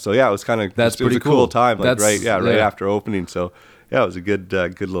stuff. So yeah, it was kind of that's it was pretty a cool time. Like right after opening. So yeah, it was a good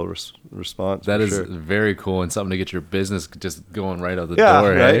little response. That is very cool and something to get your business just going right out the door.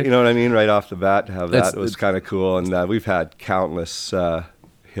 Right. Hey? You know what I mean? Right off the bat to have that was kind of cool. And we've had countless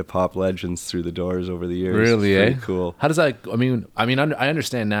hip hop legends through the doors over the years. Really, it's pretty cool. How does that? I mean, I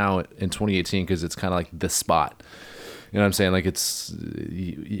understand now in 2018 because it's kind of like the spot. You know what I'm saying? Like it's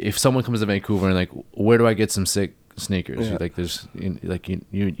if someone comes to Vancouver and like, where do I get some sick sneakers? Yeah. Like there's like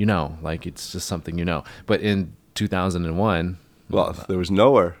you know, like it's just something you know. But in 2001. Well, there was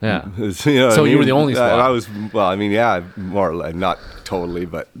nowhere. Yeah. You know what So I you were mean? the only spot. I was, well, I mean, yeah, more or less, not totally,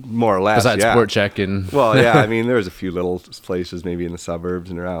 but more or less. Besides yeah. Sport Check and Well, yeah, I mean, there was a few little places maybe in the suburbs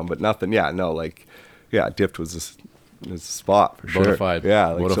and around, but nothing. Yeah, no, like, yeah, Dipped was a spot for sure. Bonafide. Yeah,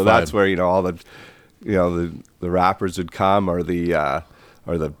 like, so Bonafide. that's where, you know, all the, you know, the rappers would come or the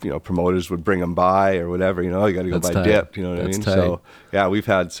you know, promoters would bring them by or whatever, you know, you got to go That's by tight. Dipped, you know what I That's mean? tight. So, yeah, we've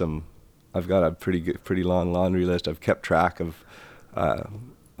had some, I've got a pretty long laundry list. I've kept track of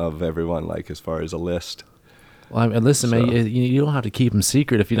everyone, like as far as a list. Well, I mean, listen, man, So- you don't have to keep them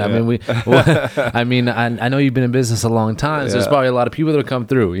secret if you know. Yeah. I mean, I know you've been in business a long time, so there's Yeah. probably a lot of people that will come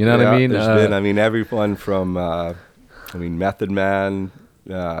through. You know what I mean? There's been, I mean, everyone from, Method Man,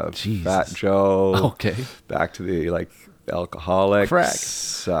 Jeez. Fat Joe, Okay. back to the like Alcoholics.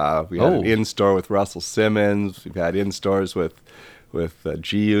 We had Oh. an in store with Russell Simmons. We've had in stores with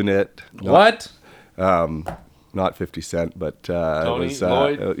G Unit. What? Not 50 Cent, but Tony, it was,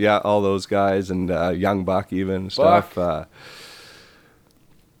 Lloyd? yeah, all those guys and Young Buck even Buck. stuff.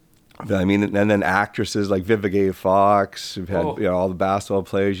 I mean, and then actresses like Vivica Fox. We've had, Oh. you know, all the basketball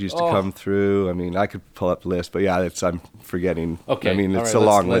players used to Oh. come through. I mean, I could pull up the list, but yeah, I'm forgetting. Okay. I mean, all it's right, a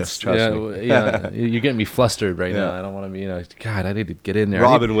long let's- list. Trust yeah, me. Yeah, you're getting me flustered right now. Yeah. I don't want to be. You know, God, I need to get in there.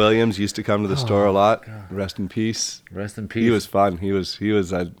 Robin Williams used to come to the store a lot. Rest in peace. Rest in peace. He was fun. He was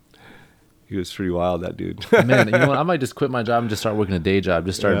pretty wild, that dude. Man, you know what? I might just quit my job and just start working a day job.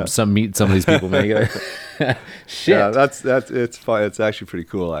 Just start Yeah. meet some of these people, man. You gotta- Shit. Yeah, that's it's fun. It's actually pretty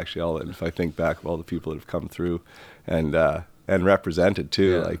cool. Actually, if I think back of all the people that have come through and represented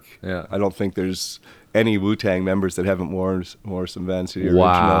too. Yeah, Like, yeah. I don't think there's any Wu-Tang members that haven't worn some Van City original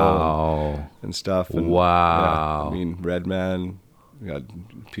Wow. and stuff. And, Wow. yeah, I mean, Redman. You got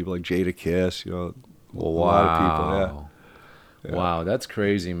people like Jada Kiss. You know, a Wow. lot of people. Yeah. Yeah. Wow, that's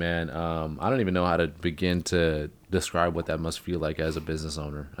crazy, man. I don't even know how to begin to describe what that must feel like as a business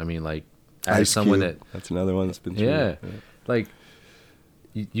owner. I mean, like, as Ice someone Cube, that's another one that's been through. yeah, like,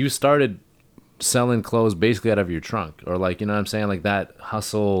 you started selling clothes basically out of your trunk, or like, you know what I'm saying? Like that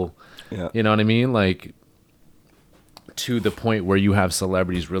hustle, Yeah. you know what I mean? Like, to the point where you have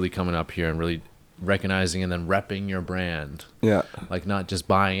celebrities really coming up here and really recognizing and then repping your brand. Yeah. Like, not just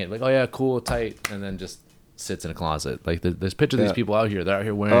buying it, like, oh yeah, cool, tight, and then just sits in a closet. Like, there's pictures of these Yeah. people out here. They're out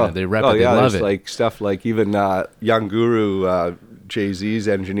here wearing it. They rep it. They yeah, love there's it. like stuff like even Young Guru, Jay-Z's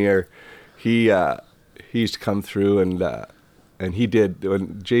engineer, he used to come through and he did,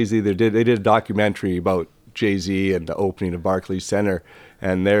 when Jay-Z they did a documentary about Jay-Z and the opening of Barclays Center,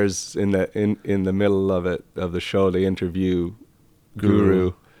 and there's in the middle of the show they interview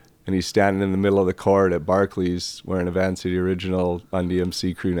Guru. And he's standing in the middle of the court at Barclays wearing a Van City original on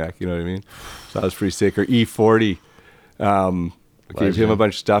DMC crew neck. You know what I mean? So that was pretty sick. Or E40 gave him a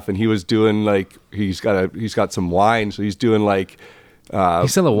bunch of stuff, and he was doing like he's got some wine, so he's doing like.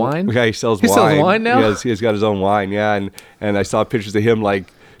 He's selling wine? Yeah, he sells He wine. sells wine now? He's got his own wine. Yeah, and I saw pictures of him like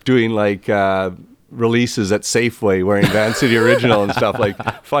doing like. Releases at Safeway wearing Van City original and stuff, like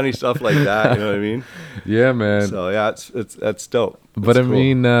funny stuff like that, you know what I mean? Yeah, man. So yeah, that's dope. But It's I cool.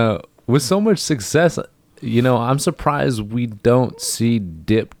 mean, with so much success, you know, I'm surprised we don't see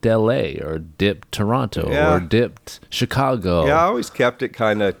Dipped LA or Dipped Toronto Yeah. or Dipped Chicago. Yeah, I always kept it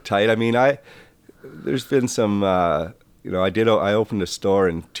kind of tight. I mean, there's been some, you know, I opened a store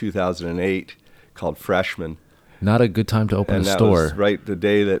in 2008 called Freshman. Not a good time to open And a that store. was right the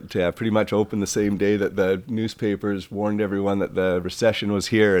day that pretty much opened the same day that the newspapers warned everyone that the recession was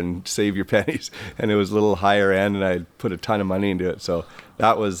here and save your pennies. And it was a little higher end, and I put a ton of money into it. So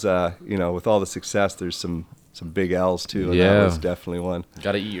that was, you know, with all the success, there's some big L's too. And Yeah. that was definitely one.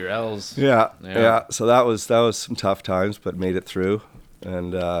 Got to eat your L's. Yeah. Yeah. So that was some tough times, but made it through.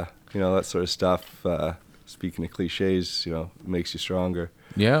 And, you know, that sort of stuff, speaking of cliches, you know, makes you stronger.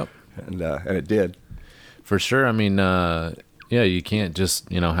 Yeah, And it did. for sure. I mean, yeah, you can't just,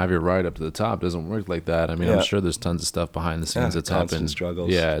 you know, have your ride up to the top. It doesn't work like that. I mean, I'm Yeah. sure there's tons of stuff behind the scenes that's constant happened. struggles.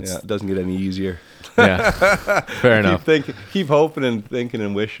 Yeah, it's, it doesn't get any easier. yeah. Fair enough. Keep hoping and thinking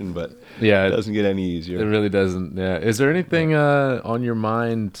and wishing, but Yeah, it doesn't get any It easier. really doesn't. Yeah. Is there anything on your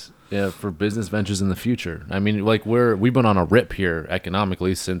mind for business ventures in the future? I mean, like we've been on a rip here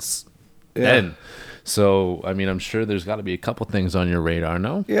economically since then. So, I mean, I'm sure there's got to be a couple things on your radar,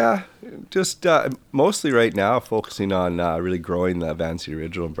 no? Yeah, just mostly right now focusing on really growing the Van City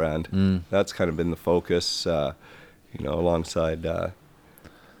Original brand. That's kind of been the focus, you know, alongside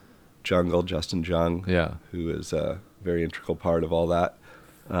Jungle, Justin Jung, Yeah. who is a very integral part of all that.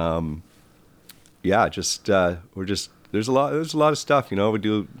 There's a lot of stuff, we're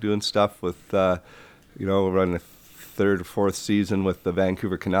doing stuff with, we're running a third or fourth season with the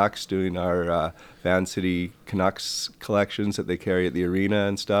Vancouver Canucks, doing our Van City Canucks collections that they carry at the arena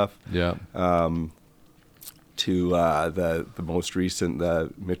and stuff. Yeah. To the most recent,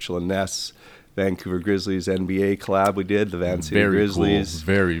 the Mitchell and Ness Vancouver Grizzlies NBA collab we did, the Van City Grizzlies.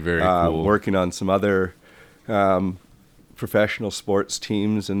 Cool. Very, very cool. Working on some other professional sports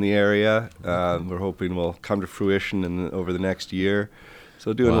teams in the area. We're hoping will come to fruition over the next year.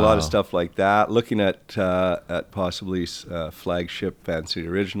 So doing a lot of stuff like that. Looking at possibly flagship Van City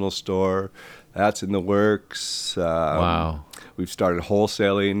Original store. That's in the works. Wow. We've started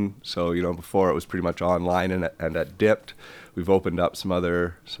wholesaling. So before it was pretty much online and at Dipped. We've opened up some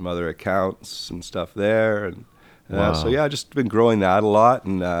other accounts and stuff there, and just been growing that a lot,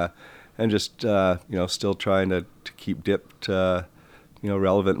 and just still trying to keep Dipped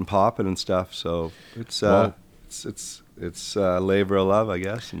relevant and popping and stuff. So it's labor of love, I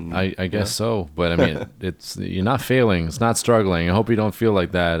guess. And, I guess so, but I mean, you're not failing. It's not struggling. I hope you don't feel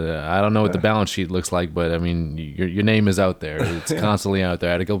like that. I don't know what the balance sheet looks like, but I mean, your name is out there. It's constantly out there.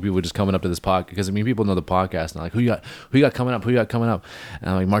 I had a couple people just coming up to this podcast because I mean, people know the podcast and like, who you got coming up? Who you got coming up? And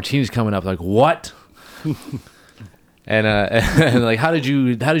I'm like, Martini's coming up. Like, what? And like, how did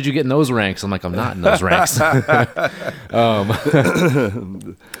you get in those ranks? I'm like, I'm not in those ranks.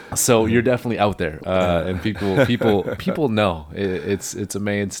 So you're definitely out there, and people know it's a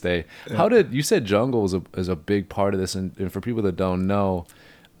mainstay. How did you said Jungle is a big part of this, and for people that don't know,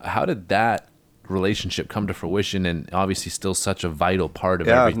 how did that relationship come to fruition? And obviously, still such a vital part of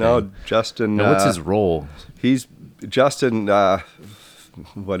everything. Yeah, no, Justin. What's his role? He's Justin.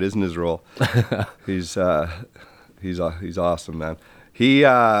 What isn't his role? He's awesome, man. He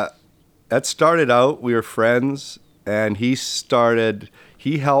that started out, we were friends, and he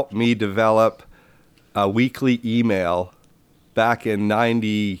helped me develop a weekly email back in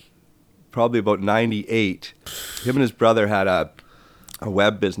probably about 98. Him and his brother had a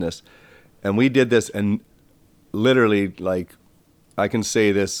web business, and we did this, and literally, like, I can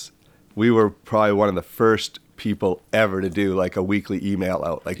say this, we were probably one of the first people ever to do like a weekly email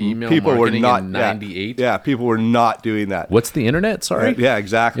out. Like email people were not in 98. Yeah, people were not doing that. What's the internet? Sorry. Yeah,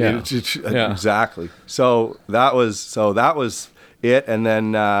 exactly. Yeah. Exactly. So that was it. And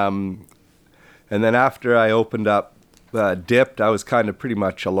then after I opened up Dipped, I was kind of pretty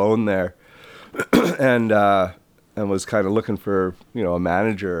much alone there, and was kind of looking for a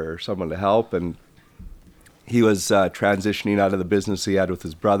manager or someone to help. And he was transitioning out of the business he had with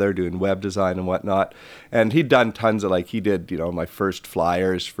his brother, doing web design and whatnot. And he'd done tons of, like, he did, my first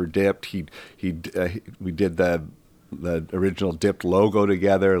flyers for Dipped. We did the original Dipped logo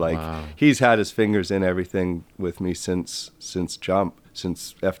together. Like, wow. He's had his fingers in everything with me since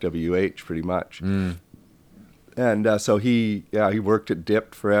FWH, pretty much. Mm. And so he worked at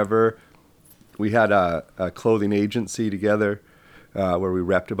Dipped forever. We had a clothing agency together. Where we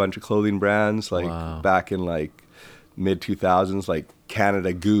repped a bunch of clothing brands, like back in like mid 2000s, like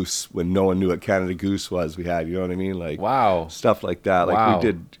Canada Goose, when no one knew what Canada Goose was. We had, what I mean, like stuff like that. Like we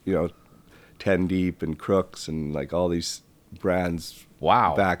did, 10 Deep and Crooks and like all these brands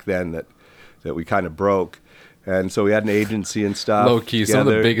back then that we kind of broke. And so we had an agency and stuff. Low key, some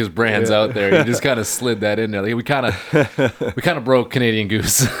of the biggest brands out there. You just kind of slid that in there. Like we kind of broke Canadian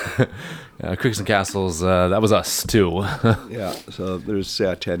Goose. Crooks and Castles, that was us too. Yeah, so there's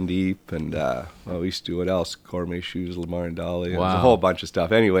 10 Deep, and we used to do what else? Gourmet Shoes, Lamar and Dolly, and a whole bunch of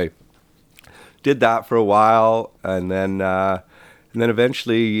stuff. Anyway, did that for a while, and then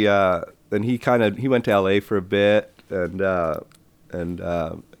eventually, then he went to LA for a bit, and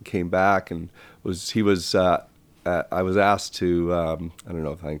came back, and I was asked to, I don't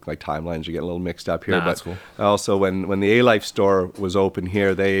know, I think my timelines are getting a little mixed up here, but that's cool. Also when the A-Life store was open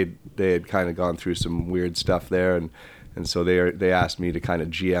here, they had kind of gone through some weird stuff there, and so they asked me to kind of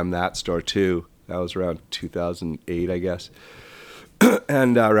GM that store too. That was around 2008, I guess,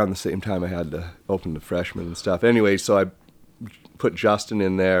 and around the same time I had to open the Freshman and stuff. Anyway, so I put Justin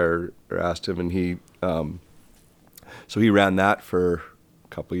in there, or asked him, and he ran that for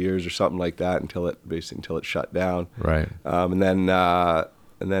couple of years or something like that until it shut down. Right. And then I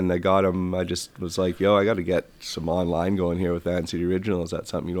got him. I just was like, I got to get some online going here with Van City Original. Is that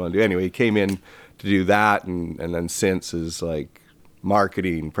something you want to do? Anyway, he came in to do that, and then since is like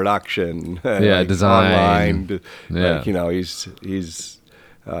marketing, production, like design, online. Like, he's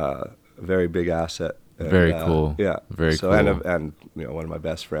a very big asset. And, very cool. Yeah. Very cool. And one of my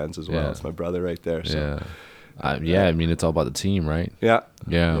best friends as well. It's my brother right there. So. Yeah. I mean, it's all about the team, right? Yeah.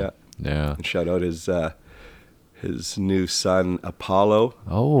 Yeah. And shout out his new son, Apollo.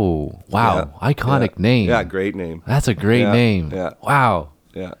 Oh, wow. Yeah. Iconic Yeah. name. Yeah, great name. That's a great Yeah. name. Yeah. Wow.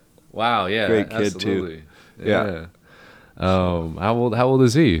 Yeah. Wow. Yeah. Great kid, absolutely. too. Yeah. How old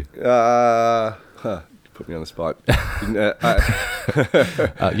is he? Put me on the spot.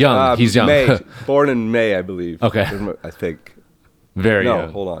 Young. He's young. May. Born in May, I believe. Okay. I think. Very No,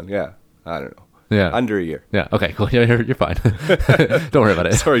 young. hold on. Yeah. I don't know. Yeah. Under a year. Yeah. Okay. Cool. Yeah, you're fine. Don't worry about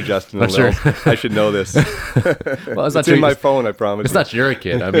it. Sorry, Justin. Not sure. I should know this. Well, It's in my phone, I promise. It's not your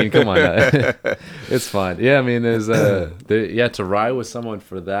kid. I mean, come on. It's fine. Yeah. I mean, there's to ride with someone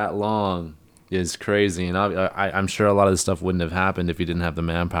for that long is crazy, and I'm sure a lot of this stuff wouldn't have happened if you didn't have the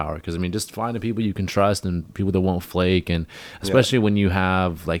manpower. Because I mean, just finding people you can trust and people that won't flake, and especially when you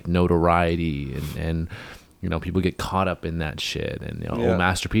have like notoriety and you know, people get caught up in that shit, and you know, old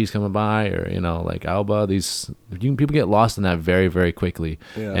Masterpiece coming by, or you know, like Alba. People get lost in that very, very quickly.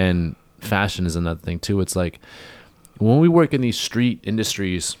 Yeah. And fashion is another thing too. It's like when we work in these street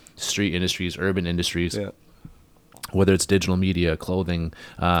industries, urban industries, whether it's digital media, clothing,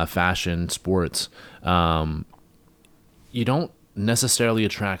 fashion, sports, you don't necessarily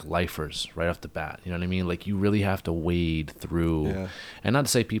attract lifers right off the bat. You know what I mean? Like, you really have to wade through, and not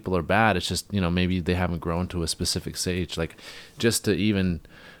to say people are bad. It's just, you know, maybe they haven't grown to a specific stage. Like, just to even,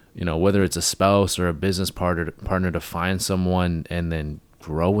 you know, whether it's a spouse or a business partner to find someone and then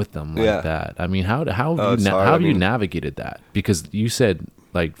grow with them like that. I mean, how have you navigated that? Because you said,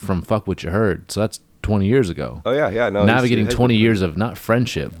 like, from fuck what you heard. So that's 20 years ago. Oh yeah. No, navigating 20 years of not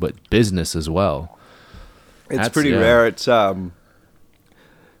friendship, but business as well. It's pretty rare. It's,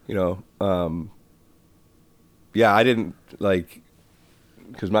 you know, I didn't like,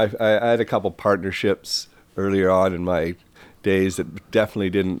 because I had a couple partnerships earlier on in my days that definitely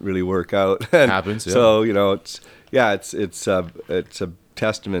didn't really work out. And happens. Yeah. So, you know, it's a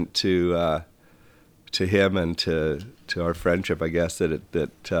testament to him and to our friendship, I guess,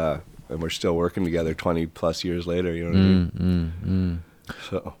 that and we're still working together 20 plus years later. You know what I mean?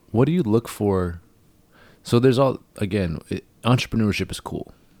 So, what do you look for? So there's entrepreneurship is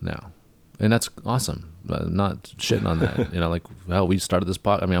cool now, and that's awesome. I'm not shitting on that. You know, like, hell, we started this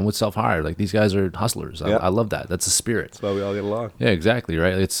pod. I mean, I'm with Self Hired. Like, these guys are hustlers. I love that. That's the spirit. That's why we all get along. Yeah, exactly.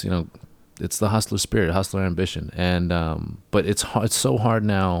 Right. It's, you know, it's the hustler spirit, hustler ambition. And, but it's hard, it's so hard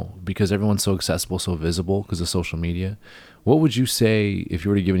now because everyone's so accessible, so visible because of social media. What would you say if you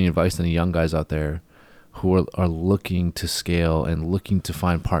were to give any advice to any young guys out there who are looking to scale and looking to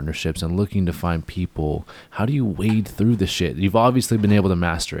find partnerships and looking to find people? How do you wade through the shit? You've obviously been able to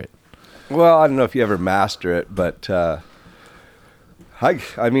master it. Well, I don't know if you ever master it, but I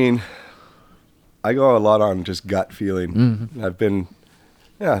mean, I go a lot on just gut feeling. Mm-hmm. I've been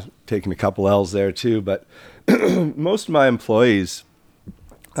taking a couple L's there too, but most of my employees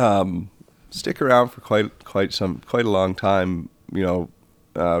stick around for quite a long time, you know,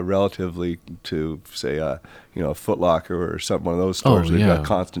 relatively to say you know, Foot Locker or something, one of those stores. They've got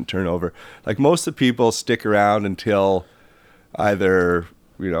constant turnover. Like, most of the people stick around until either,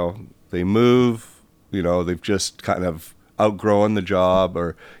 you know, they move, you know, they've just kind of outgrown the job,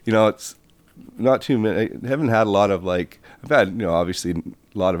 or, you know, it's not too many. I haven't had a lot of, like, I've had, you know, obviously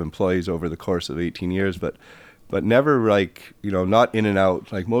a lot of employees over the course of 18 years, but never, like, you know, not in and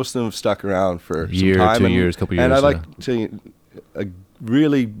out. Like, most of them have stuck around for year, some time. 2 years, couple years. And I like to, a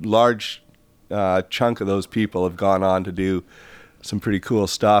really large chunk of those people have gone on to do some pretty cool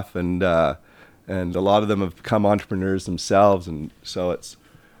stuff, and a lot of them have become entrepreneurs themselves, and so it's,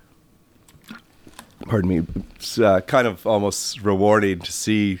 pardon me, it's kind of almost rewarding to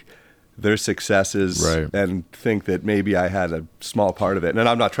see their successes, and think that maybe I had a small part of it. And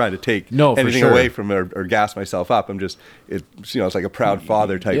I'm not trying to take anything away from or gas myself up. I'm just, it's, you know, it's like a proud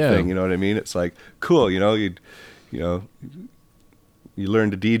father type thing. You know what I mean? It's like, cool, you know, you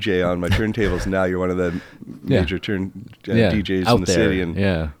learned to DJ on my turntables, and now you're one of the major DJs out in the there. city. And,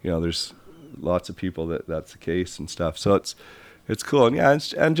 you know, there's lots of people that's the case and stuff. So it's cool. And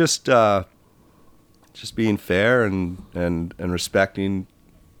and just being fair and respecting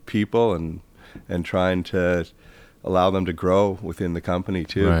people and trying to allow them to grow within the company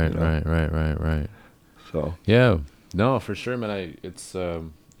too. Right, you know? right. So yeah, no, for sure, man. It's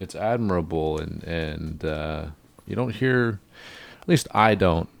admirable, and you don't hear, at least I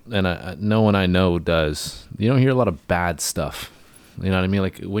don't, and no one I know does. You don't hear a lot of bad stuff. You know what I mean?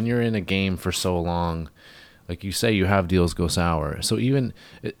 Like, when you're in a game for so long, like you say, you have deals go sour. So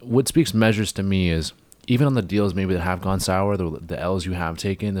what speaks measures to me is, even on the deals maybe that have gone sour, the L's you have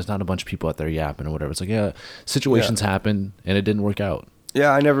taken, there's not a bunch of people out there yapping or whatever. It's like, situations happen and it didn't work out.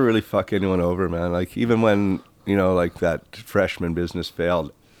 Yeah, I never really fuck anyone over, man. Like, even when, you know, like, that freshman business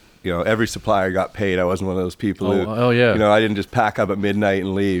failed, every supplier got paid. I wasn't one of those people who, yeah. I didn't just pack up at midnight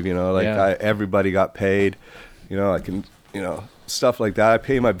and leave, everybody got paid, I can, stuff like that. I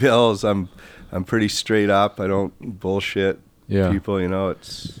pay my bills. I'm pretty straight up. I don't bullshit people,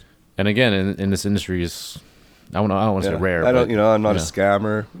 it's. And again, in this industry I don't want to say rare. I don't, I'm not a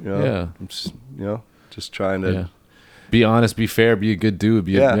scammer, Yeah. I'm just, just trying to be honest, be fair, be a good dude,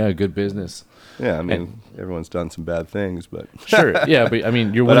 be a good business. Yeah, I mean, everyone's done some bad things, but sure, yeah, but I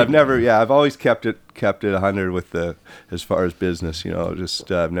mean, but I've always kept it 100 as far as business,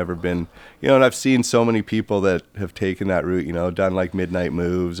 I've never been, and I've seen so many people that have taken that route, done like midnight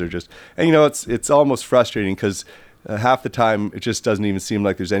moves or just, and it's almost frustrating because half the time it just doesn't even seem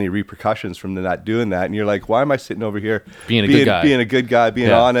like there's any repercussions from not doing that, and you're like, why am I sitting over here being a good guy,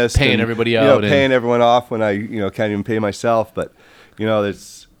 being honest, paying everybody out, paying everyone off when I can't even pay myself, but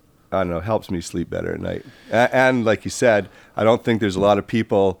there's. I don't know, helps me sleep better at night. And like you said, I don't think there's a lot of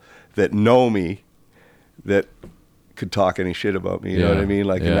people that know me that could talk any shit about me. You know what I mean?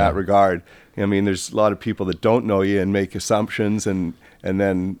 Like in that regard. I mean, there's a lot of people that don't know you and make assumptions and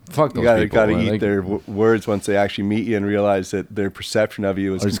then fuck those you got to eat their words once they actually meet you and realize that their perception of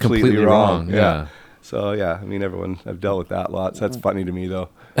you is completely wrong. Yeah. So I mean, I've dealt with that lots. That's funny to me though.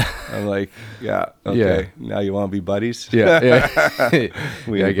 I'm like, okay. Now you want to be buddies? Yeah. I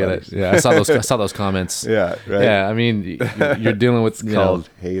get it. Yeah, I saw those comments. Yeah, right. Yeah, I mean, you're dealing with called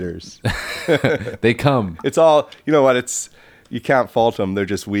haters. They come. It's all, you know what? You can't fault them. They're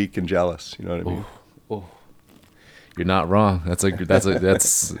just weak and jealous. You know what I mean? Oh. You're not wrong. It's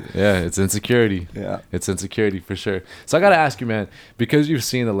insecurity. Yeah. It's insecurity for sure. So I got to ask you, man, because you've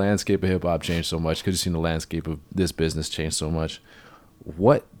seen the landscape of hip hop change so much, because you've seen the landscape of this business change so much,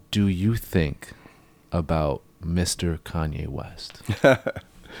 what do you think about Mr. Kanye West?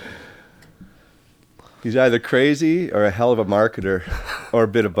 He's either crazy or a hell of a marketer, or a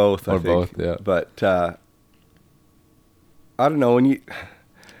bit of both, I think. Both, yeah. But I don't know, when you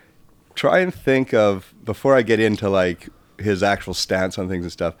try and think of, before I get into like his actual stance on things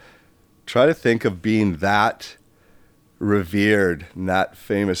and stuff, try to think of being that revered and that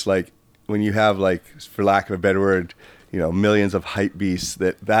famous, like when you have, like, for lack of a better word, millions of hype beasts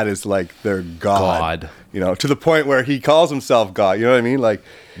that is like their god. To the point where he calls himself God. You know what I mean? Like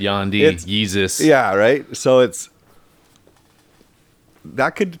Yandi, Yeezus. Yeah, right. So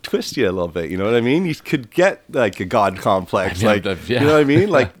that could twist you a little bit. You know what I mean? You could get like a God complex. You know what I mean?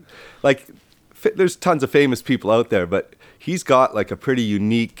 Like there's tons of famous people out there, but he's got like a pretty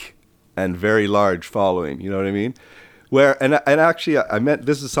unique and very large following. You know what I mean? And actually,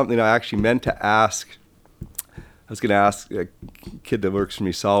 this is something I actually meant to ask. I was going to ask a kid that works for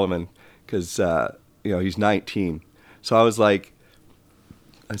me, Solomon, because, he's 19. So I was like,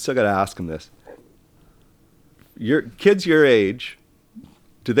 I still got to ask him this. Kids your age,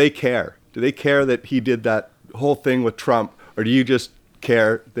 do they care? Do they care that he did that whole thing with Trump? Or do you just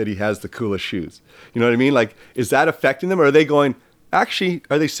care that he has the coolest shoes? You know what I mean? Like, is that affecting them? Or are they going, actually,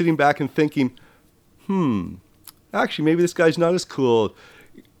 are they sitting back and thinking, actually, maybe this guy's not as cool?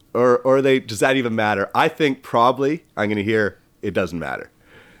 Or does that even matter? I think probably I'm going to hear it doesn't matter.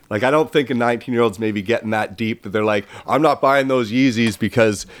 Like, I don't think a 19-year-old's maybe getting that deep that they're like, I'm not buying those Yeezys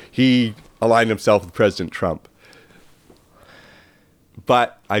because he aligned himself with President Trump.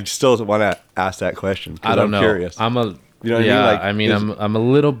 But I still want to ask that question because I'm curious. I'm a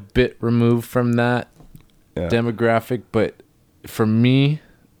little bit removed from that demographic, but for me,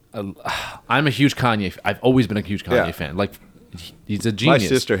 I'm a huge Kanye. I've always been a huge Kanye fan. Like, he's a genius. My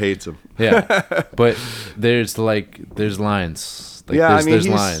sister hates him. Yeah, but there's lines. Like, there's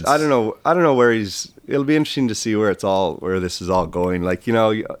lines. I don't know where he's. It'll be interesting to see where this is all going. Like,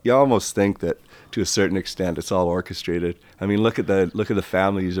 you almost think that to a certain extent it's all orchestrated. I mean, look at the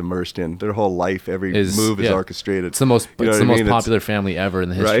family he's immersed in. Their whole life, every move is orchestrated. It's the most popular family ever in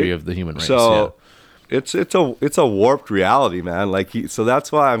the history of the human race. So it's a warped reality, man. Like, so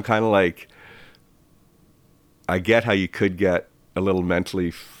that's why I'm kind of like, I get how you could get a little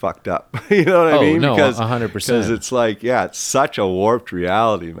mentally fucked up. You know what I mean? No, because 100%. Because it's like, it's such a warped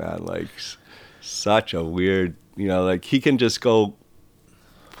reality, man. Like, such a weird, like he could just go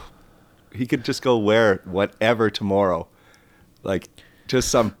wear whatever tomorrow. Like, just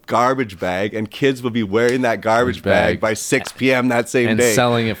some garbage bag, and kids will be wearing that garbage bag by 6 p.m. that same day. And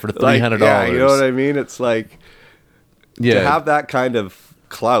selling it for $300. Yeah, you know what I mean? It's like, to have that kind of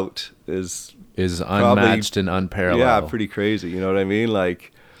clout is unmatched and unparalleled. Yeah, pretty crazy. You know what I mean?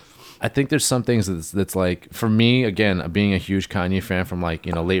 Like, I think there's some things that's like, for me, again, being a huge Kanye fan from like,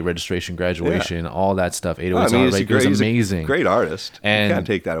 late registration, graduation, all that stuff. 808s was amazing. He's a great artist. And you can't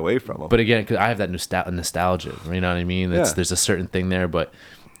take that away from him. But again, 'cause I have that nostalgia. You know what I mean? There's a certain thing there, but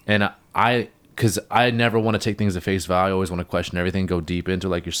And because I never want to take things at face value. I always want to question everything, go deep into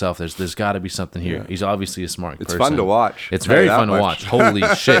like yourself. There's got to be something here. Yeah. He's obviously a smart person. It's fun to watch. It's very fun to watch. Holy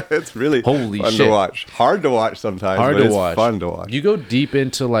shit. It's really fun to watch. Hard to watch sometimes, but it's fun to watch. You go deep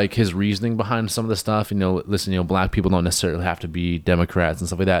into like his reasoning behind some of the stuff. Listen, black people don't necessarily have to be Democrats and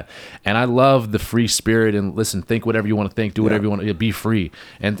stuff like that. And I love the free spirit and listen, think whatever you want to think, do whatever you want to, be free.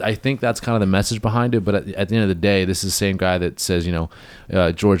 And I think that's kind of the message behind it. But at the end of the day, this is the same guy that says,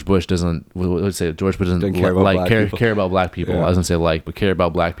 George Bush doesn't care about black people. Yeah. I was gonna say but care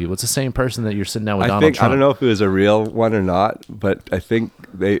about black people. It's the same person that you're sitting down with Donald Trump. I don't know if it was a real one or not, but I think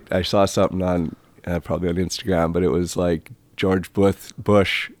I saw something on probably on Instagram, but it was like George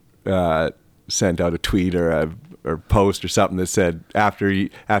Bush sent out a tweet or post or something that said after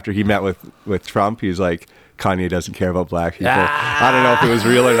he met with Trump, he's like, Kanye doesn't care about black people. I don't know if it was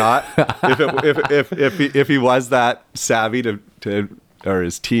real or not. if he was that savvy to or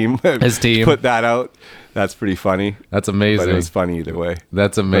his team put that out, that's pretty funny. That's amazing. But it was funny either way.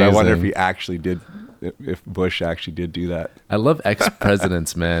 That's amazing. But I wonder if he actually did. If Bush actually did do that. I love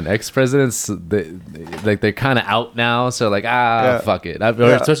ex-presidents, man. Ex-presidents, they're kind of out now, so fuck it.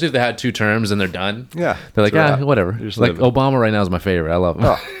 Especially if they had 2 terms and they're done. Yeah, they're like, whatever. Like Obama right now is my favorite. I love him.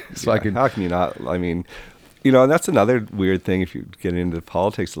 How can you not? I mean, and that's another weird thing. If you get into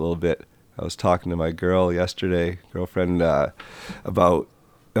politics a little bit, I was talking to my girlfriend, about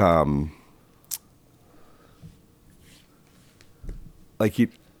like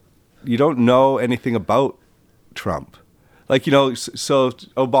you don't know anything about Trump. Like, so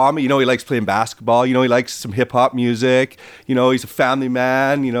Obama, he likes playing basketball, he likes some hip hop music, he's a family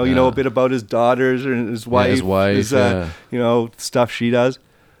man, you know a bit about his daughters and his wife, stuff she does.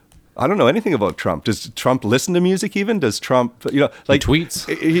 I don't know anything about Trump. Does Trump listen to music even? Does Trump, he tweets?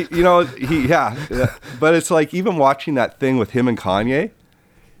 But it's like even watching that thing with him and Kanye,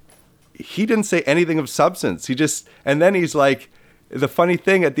 he didn't say anything of substance. And then he's like, the funny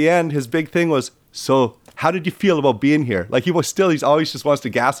thing at the end, his big thing was, so how did you feel about being here? Like he's always just wants to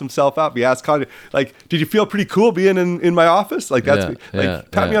gas himself up. He asked Kanye, like, did you feel pretty cool being in my office? Like pat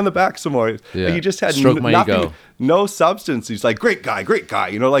me on the back some more. Yeah. Like, he just had nothing, ego. No substance. He's like, great guy.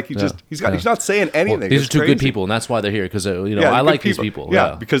 He's not saying anything. Well, these are 2 good people, and that's why they're here because I like these people.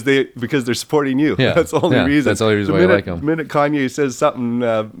 Yeah, because they're supporting you. Yeah. That's the only reason. That's the only reason why I like them. The minute Kanye says something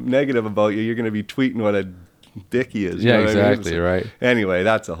negative about you, you're going to be tweeting what a dick he is. Yeah, exactly. Right. Anyway,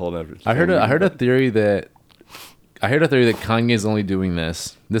 that's a whole other. I heard a theory that Kanye is only doing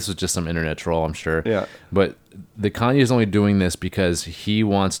this. This was just some internet troll, I'm sure. Yeah. But the Kanye is only doing this because he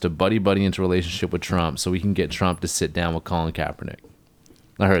wants to buddy into a relationship with Trump, so he can get Trump to sit down with Colin Kaepernick.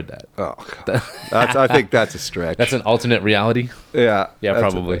 I heard that. Oh, I think that's a stretch. That's an alternate reality. Yeah. Yeah,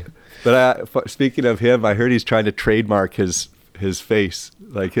 probably. But speaking of him, I heard he's trying to trademark his face,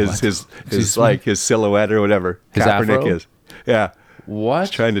 like his like his silhouette or whatever. His Kaepernick afro? is. Yeah. What? He's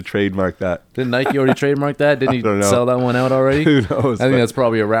trying to traedmark that. Didn't Nike already trademark that? Didn't he sell that one out already? Who knows? I think that's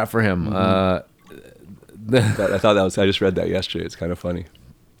probably a wrap for him. Mm-hmm. I thought that was. I just read that yesterday. It's kind of funny.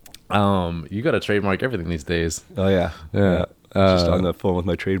 You got to trademark everything these days. Oh yeah. Just on the phone with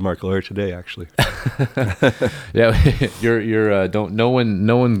my trademark lawyer today, actually. Yeah, you're don't no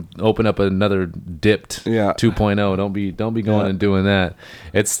one open up another dipped 2.0. Don't be going and doing that.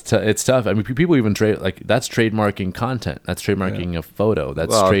 It's tough. I mean, people even that's trademarking content. That's trademarking a photo.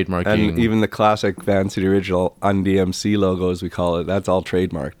 That's trademarking. And even the classic Fancy Original un-DMC logo, as we call it, that's all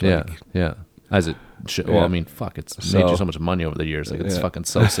trademarked. Yeah. As it should. Well, I mean, fuck, it's made you so much money over the years. Like, it's fucking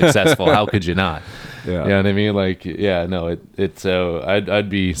so successful. How could you not? Yeah. You know what I mean? Like, no, it's I'd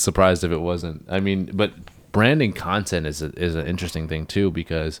be surprised if it wasn't. I mean, but branding content is an interesting thing too,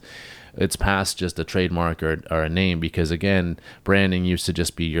 because it's past just a trademark or a name, because again, branding used to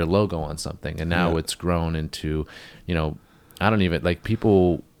just be your logo on something, and now it's grown into, I don't even like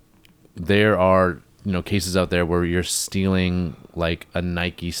people. There are cases out there where you're stealing like a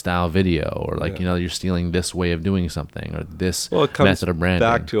Nike style video, or like you're stealing this way of doing something, or this method of branding.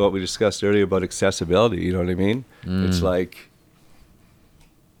 Back to what we discussed earlier about accessibility. You know what I mean? It's like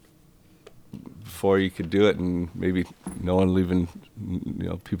before you could do it, and maybe no one even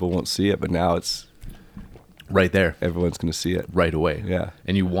people won't see it, but now it's right there. Everyone's going to see it right away. Yeah,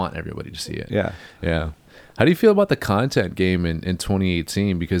 and you want everybody to see it. Yeah. How do you feel about the content game in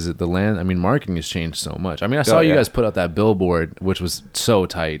 2018? Because marketing has changed so much. I mean, I saw you guys put out that billboard, which was so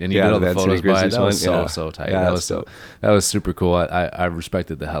tight, and you did all the photos by it. That was so tight. Yeah, that was super cool. I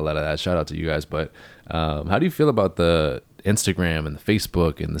respected the hell out of that. Shout out to you guys. But how do you feel about the Instagram and the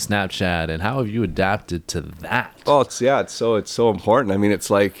Facebook and the Snapchat, and how have you adapted to that? Oh, it's so important. I mean, it's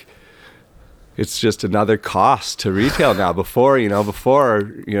like it's just another cost to retail now. Before,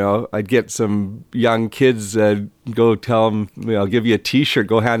 I'd get some young kids, go tell them, I'll give you a T-shirt,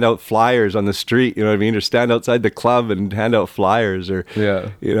 go hand out flyers on the street, you know what I mean? Or stand outside the club and hand out flyers, or,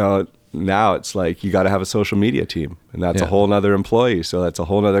 now it's like you got to have a social media team, and that's a whole nother employee. So that's a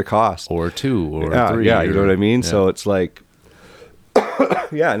whole nother cost. Or 2 or 3. Yeah, you know what I mean? Yeah. So it's like,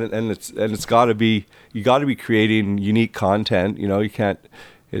 and it's got to be, you got to be creating unique content. You can't.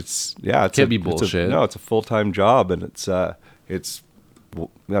 It's be bullshit. It's a full-time job, and it's I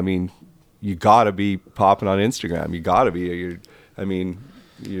mean, you got to be popping on Instagram. You got to be.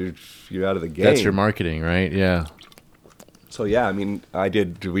 You're out of the game. That's your marketing, right? Yeah. So yeah, I mean,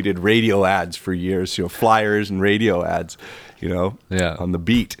 we did radio ads for years, flyers and radio ads, on the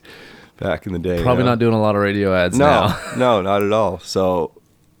beat back in the day. Probably not doing a lot of radio ads now. No, not at all. So,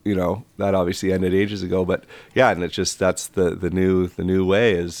 that obviously ended ages ago, but yeah, and it's just, that's the new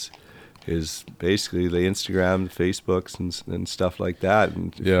way is basically the Instagram, Facebooks and stuff like that.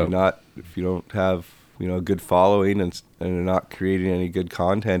 And if you don't have, a good following and you're not creating any good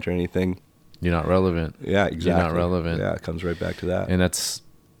content or anything, you're not relevant. Yeah, exactly. You're not relevant. Yeah, it comes right back to that. And that's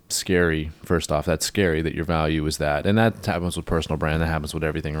scary. First off, that's scary that your value is that. And that happens with personal brand. That happens with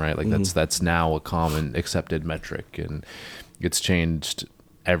everything, right? Like that's now a common accepted metric, and it's changed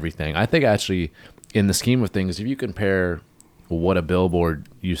everything. I think actually, in the scheme of things, if you compare what a billboard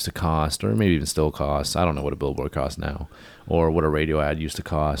used to cost, or maybe even still costs, I don't know what a billboard costs now, or what a radio ad used to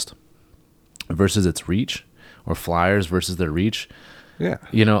cost, versus its reach, or flyers versus their reach. Yeah.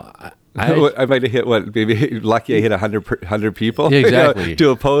 I might have hit maybe lucky I hit 100 people. Yeah, exactly.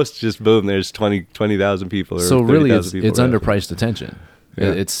 Do a post, just boom, there's 20,000 people. Or so really, it's people, underpriced attention.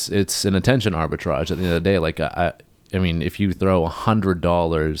 Yeah. It's an attention arbitrage at the end of the day. Like I mean, if you throw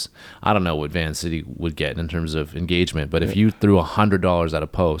 $100, I don't know what Van City would get in terms of engagement, but if you threw $100 at a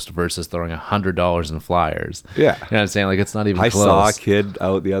post versus throwing $100 in flyers, yeah, you know what I'm saying? Like, it's not even close. I saw a kid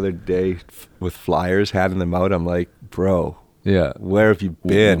out the other day with flyers, handing them out. I'm like, bro. Yeah. Where have you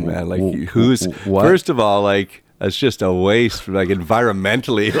been, man? Like, what? First of all, like, it's just a waste, like,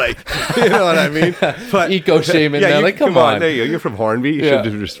 environmentally, like, you know what I mean? But eco shaming, man. Like, come on. There you go. You're from Hornby. You should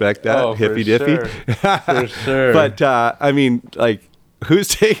respect that. Hippy dippy. For sure. But, I mean, like, who's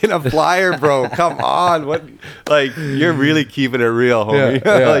taking a flyer, bro? Come on. What? Like, you're really keeping it real, homie.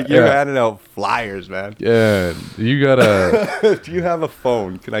 Like, you're handing out flyers, man. Yeah. You gotta. Do you have a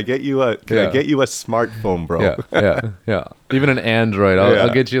phone? Can I get you a smartphone, bro? Yeah. Even an Android.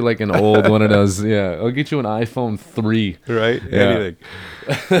 I'll get you like an old one of those. Yeah. I'll get you an iPhone 3. Right? Yeah. Anything.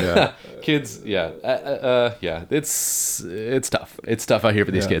 Yeah. Kids, yeah. It's tough. It's tough out here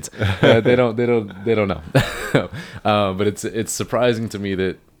for these kids. They don't know. But it's surprising to me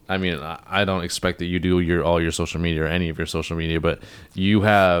that, I mean, I don't expect that you do all your social media or any of your social media, but you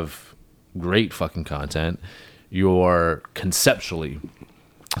have great fucking content. You're conceptually,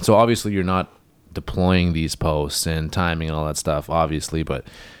 so obviously you're not deploying these posts and timing and all that stuff, obviously, but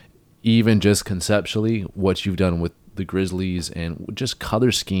even just conceptually, what you've done with the Grizzlies and just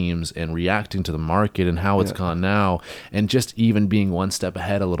color schemes and reacting to the market and how it's gone now, and just even being one step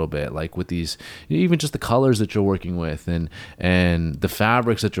ahead a little bit, like with these, even just the colors that you're working with and the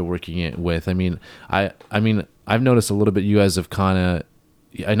fabrics that you're working with. I mean, I've noticed a little bit, you guys have kind of,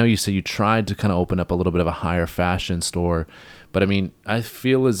 I know you say you tried to kind of open up a little bit of a higher fashion store, but I mean, I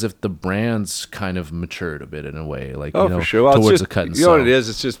feel as if the brand's kind of matured a bit in a way, like, for sure. Well, towards the cut and sew. You know what it is?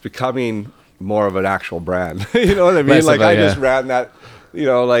 It's just becoming more of an actual brand. You know what I mean? Like, I just ran that,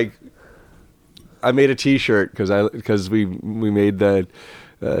 like, I made a T-shirt because we made the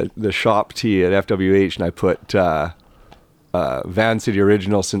shop tee at FWH, and I put Van City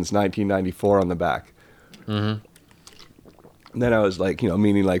Original since 1994 on the back. Mm-hmm. And then I was like,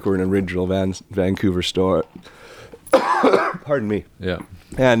 meaning like we're an original Vancouver store. Pardon me. Yeah.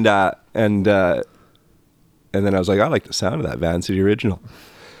 And then I was like, I like the sound of that Van City Original.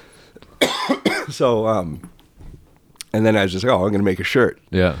 So, and then I was just like, I'm going to make a shirt.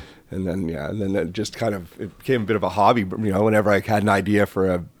 Yeah. And then it just kind of, it became a bit of a hobby. Whenever I had an idea for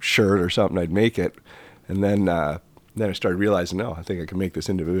a shirt or something, I'd make it. And then I started realizing, no, I think I can make this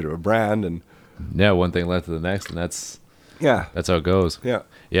into a bit of a brand. And yeah, one thing led to the next, and that's how it goes. Yeah.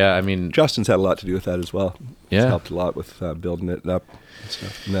 Yeah, I mean, Justin's had a lot to do with that as well. Yeah. He's helped a lot with building it up and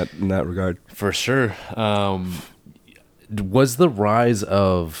stuff in that regard. For sure. Was the rise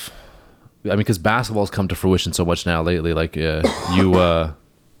of, I mean, because basketball's come to fruition so much now lately, like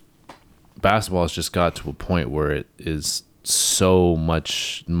basketball has just got to a point where it is so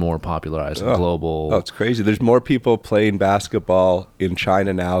much more popularized and global. Oh, it's crazy. There's more people playing basketball in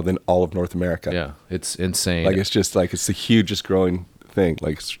China now than all of North America. Yeah, it's insane. Like, it's just like, it's the hugest growing thing.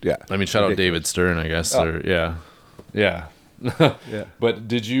 Like, yeah. I mean, shout out David Stern, I guess. Oh. Or yeah. Yeah.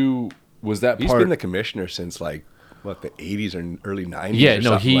 But was that He's part? been the commissioner since like what, the 80s or early 90s. Yeah, or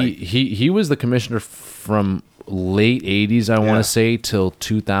no, something he was the commissioner from late 80s, I want Yeah. to say, till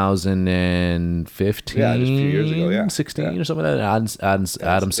 2015. Yeah, just a few years ago, yeah. 16 Yeah. or something like that.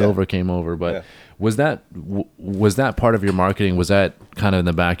 Adam Silver came over, but Yeah. was that part of your marketing? Was that kind of in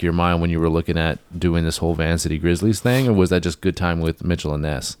the back of your mind when you were looking at doing this whole Van City Grizzlies thing, or was that just good time with Mitchell and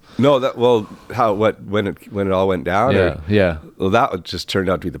Ness? No, when it all went down? Yeah. Well, that just turned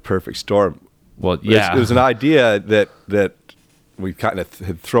out to be the perfect storm. Well, yeah. It was an idea that we kind of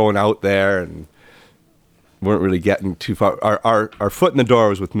had thrown out there and weren't really getting too far. Our foot in the door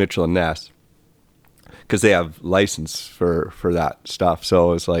was with Mitchell and Ness because they have license for that stuff.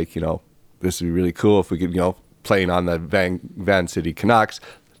 So it's like, this would be really cool if we could, playing on the Van City Canucks.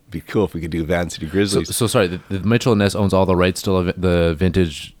 It'd be cool if we could do Van City Grizzlies. So sorry, the Mitchell and Ness owns all the rights still of the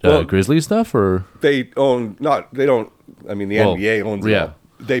vintage Grizzly stuff, or they don't. I mean, the NBA owns yeah. them.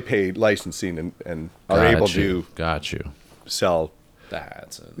 They pay licensing and are able to got you sell the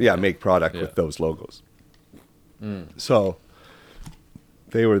hats. make product with those logos. So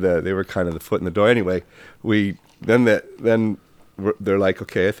they were kind of the foot in the door. Anyway, they're like,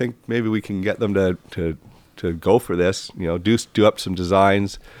 okay, I think maybe we can get them to go for this. Do up some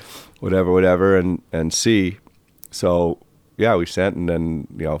designs, whatever, and see. So yeah, we sent, and then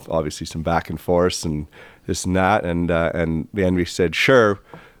obviously some back and forth and this and that, and the NBA said, sure,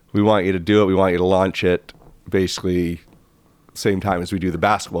 we want you to do it. We want you to launch it basically same time as we do the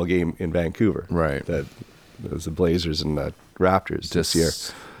basketball game in Vancouver. Right. It was the Blazers and the Raptors this year.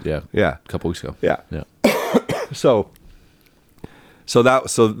 Yeah. A couple weeks ago. Yeah. Yeah. So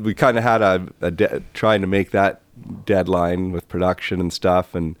we kind of had trying to make that deadline with production and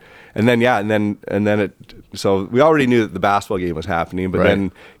stuff, and then so we already knew that the basketball game was happening, but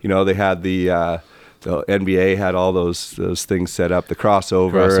then they had the NBA had all those things set up, the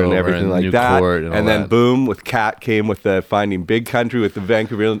crossover and everything and like new that, court and all then that. boom, with Cat came with the Finding Big Country with the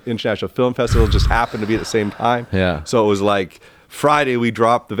Vancouver International Film Festival, just happened to be at the same time. Yeah. So it was like Friday we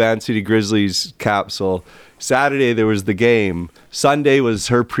dropped the Van City Grizzlies capsule. Saturday there was the game. Sunday was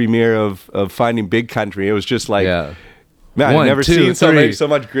her premiere of Finding Big Country. It was just like, man, I've never seen so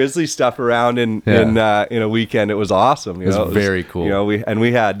much Grizzly stuff around in a weekend. It was awesome. It was very cool. We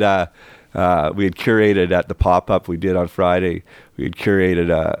had curated at the pop-up we did on Friday. We had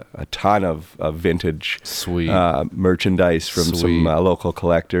curated a ton of vintage merchandise from some local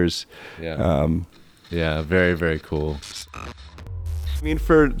collectors. Yeah. Very, very cool. I mean,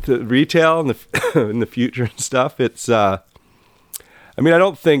 for the retail and in the future and stuff, it's. I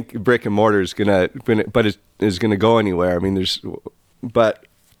don't think brick and mortar is gonna go anywhere. I mean, but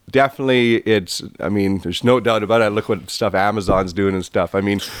definitely it's. I mean, there's no doubt about it. Look what stuff Amazon's doing and stuff. I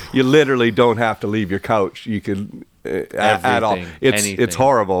mean, you literally don't have to leave your couch. You can at all. It's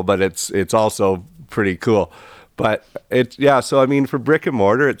horrible, but it's also pretty cool. But So I mean, for brick and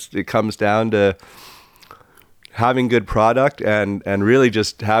mortar, it comes down to having good product and really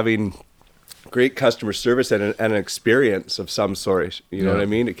just having great customer service and an experience of some sort. You know what I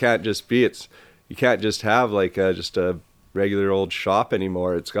mean? It can't just be you can't just have like just a regular old shop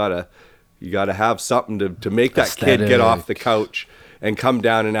anymore. You gotta have something to make that kid get off the couch and come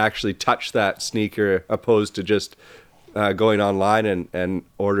down and actually touch that sneaker, opposed to just going online and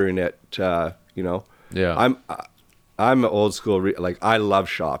ordering it. Yeah. I'm old school. I love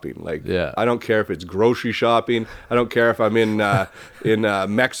shopping. I don't care if it's grocery shopping. I don't care if I'm in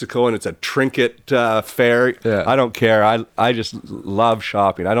Mexico and it's a trinket fair. Yeah. I don't care. I just love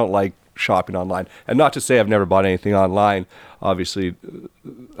shopping. I don't like shopping online. And not to say I've never bought anything online. Obviously,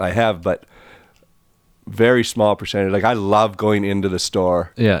 I have, but very small percentage. I love going into the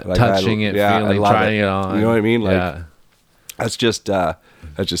store. Yeah, touching it, feeling, trying it on. You know what I mean? That's just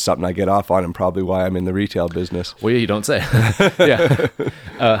something I get off on, and probably why I'm in the retail business. Well, you don't say. Yeah.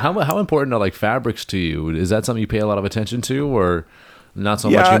 How important are fabrics to you? Is that something you pay a lot of attention to, or not so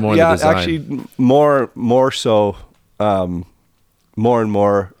much anymore in the design? Actually, more so. More and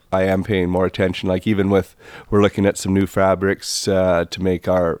more, I am paying more attention. Even we're looking at some new fabrics to make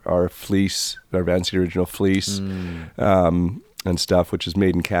our fleece, our Van City Original fleece, and stuff, which is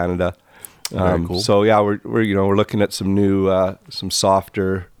made in Canada. Very cool. So yeah, we're looking at some new some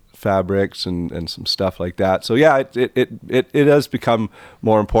softer fabrics and some stuff like that. So yeah, it has become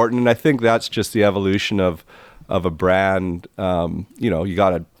more important, and I think that's just the evolution of a brand.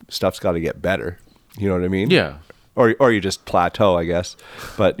 Stuff's got to get better. You know what I mean? Yeah. Or you just plateau, I guess.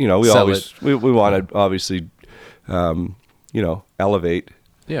 But we want to obviously elevate.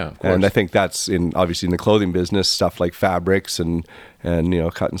 Yeah, of course. And I think that's obviously in the clothing business, stuff like fabrics and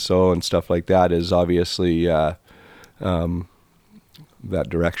cut and sew and stuff like that is obviously that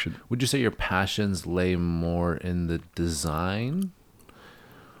direction. Would you say your passions lay more in the design?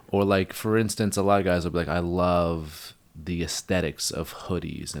 Or like, for instance, a lot of guys will be like, I love the aesthetics of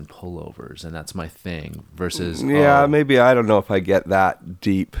hoodies and pullovers, and that's my thing, versus... Yeah, maybe, I don't know if I get that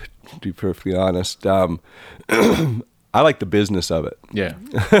deep, to be perfectly honest. I like the business of it. Yeah.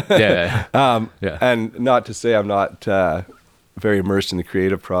 Yeah. Yeah. And not to say I'm not very immersed in the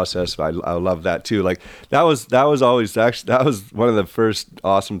creative process. I love that too. Like that was always actually, that was one of the first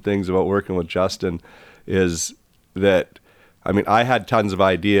awesome things about working with Justin, is that, I mean, I had tons of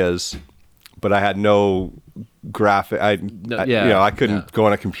ideas, but I had no graphic. I couldn't go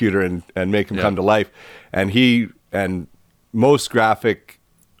on a computer and make them come to life. And most graphic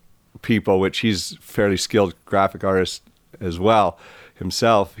people, which he's fairly skilled graphic artist as well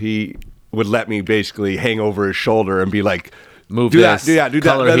himself, he would let me basically hang over his shoulder and be like, move do this, that, do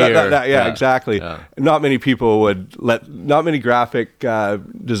color that, here. that. Yeah, exactly. Yeah. Not many graphic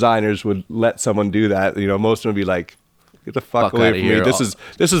designers would let someone do that. You know, most of them would be like, get the fuck away from me.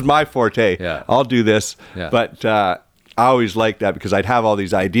 This is my forte. Yeah. I'll do this. Yeah. But I always liked that because I'd have all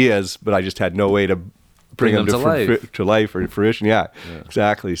these ideas, but I just had no way to bring them to life or fruition. Yeah,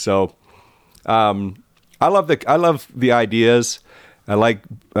 exactly. So I love the ideas. I like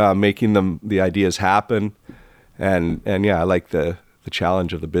making the ideas happen. And yeah, I like the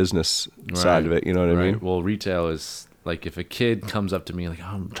challenge of the business side of it. You know what I mean? Well, retail is like, if a kid comes up to me like,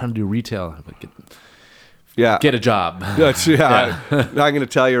 oh, I'm trying to do retail, I'm like, get a job. I'm going to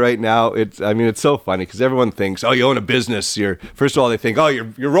tell you right now. It's so funny because everyone thinks, oh, you own a business. First of all, they think, oh,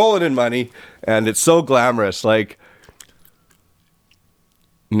 you're rolling in money, and it's so glamorous. Like,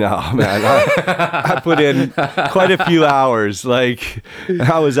 no, man, I put in quite a few hours. Like,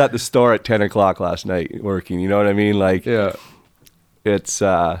 I was at the store at 10 o'clock last night working. You know what I mean? Like, it's,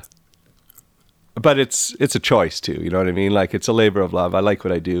 but it's a choice too. You know what I mean? Like, it's a labor of love. I like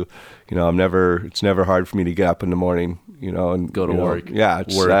what I do. You know, it's never hard for me to get up in the morning, you know, and go to work. Yeah,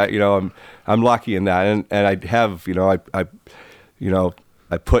 it's you know, I'm lucky in that, and I have, you know, I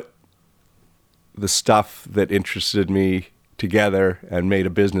put the stuff that interested me together and made a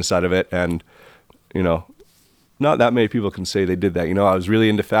business out of it. And, you know, not that many people can say they did that. You know, I was really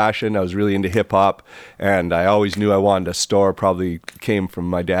into fashion. I was really into hip hop, and I always knew I wanted a store. Probably came from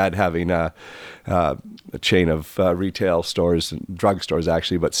my dad having a chain of retail stores and drugstores,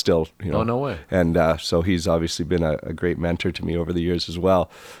 actually, but still, you know. Oh, no way. And so he's obviously been a great mentor to me over the years as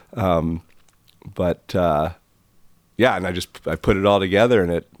well. But yeah, and I put it all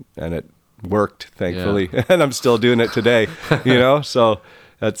together, and it worked, thankfully. And I'm still doing it today, you know. So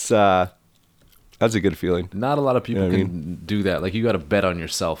that's a good feeling. Not a lot of people can do that. Like, you got to bet on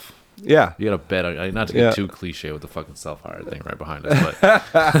yourself. Yeah, you got to bet on, not to get too cliche with the fucking self-hire thing right behind us,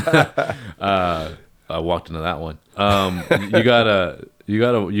 but I walked into that one.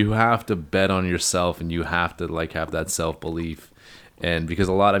 You have to bet on yourself, and you have to like have that self-belief. And because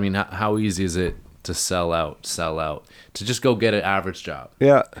how easy is it to sell out, to just go get an average job?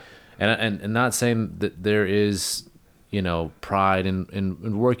 Yeah. And not saying that there is, you know, pride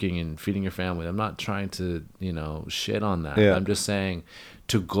in working and feeding your family. I'm not trying to, you know, shit on that. Yeah. I'm just saying,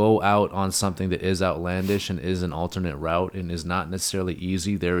 to go out on something that is outlandish and is an alternate route and is not necessarily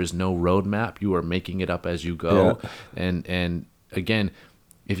easy. There is no roadmap. You are making it up as you go. Yeah. And again,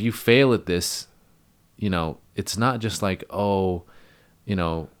 if you fail at this, you know, it's not just like, oh, you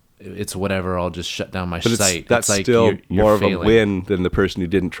know, it's whatever, I'll just shut down my site. That's like still you're more failing. of a win than the person who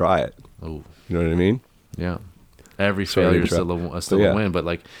didn't try it. Oh, you know what I mean? Yeah. Every failure is still a win, but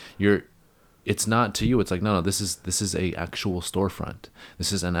like it's not to you. It's like, no, this is a actual storefront.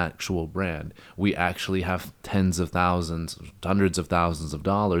 This is an actual brand. We actually have tens of thousands, hundreds of thousands of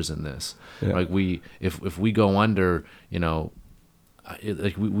dollars in this. Yeah. Like if we go under, you know,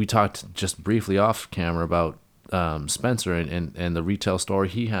 like we talked just briefly off camera about Spencer and the retail store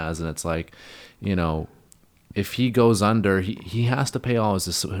he has, and it's like, you know, if he goes under, he has to pay all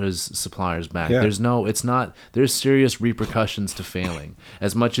his suppliers back. Yeah. There's serious repercussions to failing.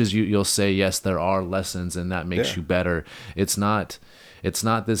 As much as you'll say, yes, there are lessons and that makes you better. It's not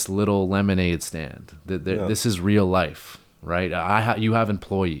this little lemonade stand. This is real life, right? You have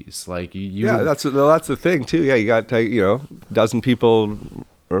employees, like you. Yeah, that's the thing too. Yeah, you got, you know, a dozen people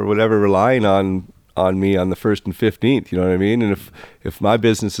or whatever relying on me on the 1st and 15th. You know what I mean? And if my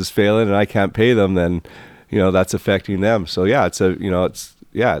business is failing and I can't pay them, then, you know, that's affecting them. So yeah, it's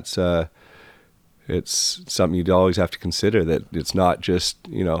something you'd always have to consider, that it's not just,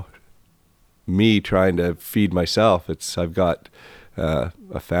 you know, me trying to feed myself. I've got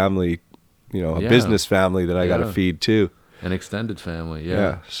a family, a Yeah. business family that I got to Yeah. feed too. An extended family. Yeah.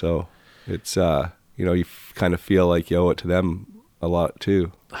 Yeah. So it's, you kind of feel like you owe it to them a lot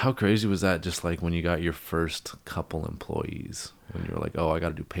too. How crazy was that? Just like when you got your first couple employees, when you were like, oh, I got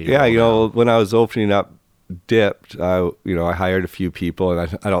to do payroll. Yeah. now. When I was opening up Dipped, I hired a few people,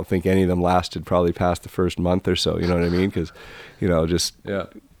 and I don't think any of them lasted probably past the first month or so. You know what I mean? Because, just Yeah.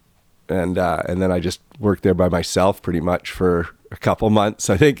 and then I just worked there by myself pretty much for a couple months,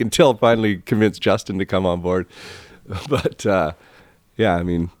 I think, until finally convinced Justin to come on board. But yeah, I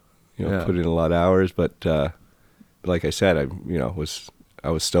mean, Yeah. put in a lot of hours, but like I said, I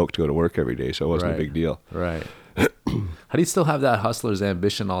was stoked to go to work every day, so it wasn't a Right. big deal. Right. How do you still have that hustler's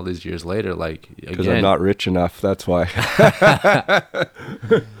ambition all these years later? Like, Because again, I'm not rich enough, that's why.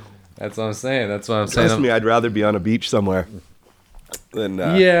 that's what I'm saying. That's what I'm Trust saying. me, I'd rather be on a beach somewhere than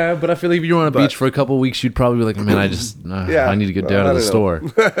Yeah, but I feel like if you were on a but- beach for a couple of weeks, you'd probably be like, man, I need to get down to I the don't store. know.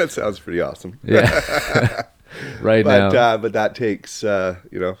 That sounds pretty awesome. Yeah. Right now. But that takes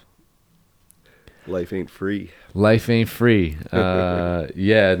life ain't free. Life ain't free.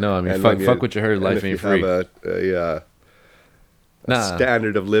 Yeah, no, I mean, And fuck when what you heard. and Life if ain't you free. have a Nah,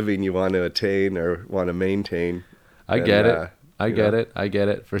 standard of living you want to attain or want to maintain. I then, get it. I you get know, it. I get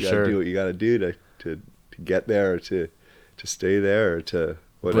it for You gotta sure. do what you got to do to get there, or to stay there, or to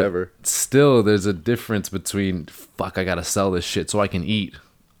whatever. But still, there's a difference between fuck, I gotta sell this shit so I can eat,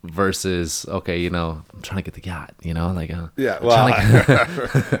 versus okay, I'm trying to get the yacht. Like Yeah, I'm well, trying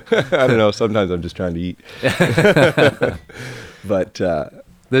to- I don't know. Sometimes I'm just trying to eat. But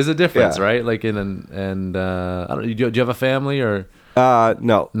there's a difference, Yeah. right? Like I don't. Do you have a family or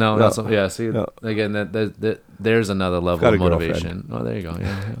no, no? Not so, yeah. See, no. again, there's another level got of a girlfriend. motivation. Oh, there you go.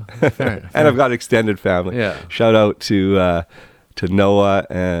 Yeah. Fair, And I've got extended family. Yeah. Shout out to Noah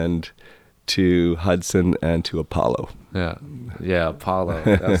and to Hudson and to Apollo. yeah. Apollo,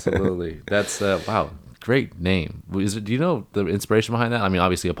 absolutely. That's wow, great name. Do you know the inspiration behind that? I mean,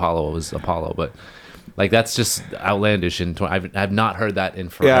 obviously Apollo was Apollo, but like that's just outlandish. And I've not heard that in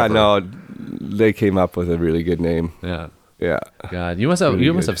forever. Yeah, no, they came up with a really good name. Yeah. Yeah. God, you must have Really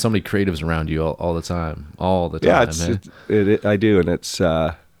you must good. have so many creatives around you all the time, Yeah, man. I do, and it's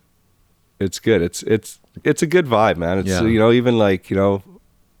good. It's a good vibe, man. It's Yeah. even like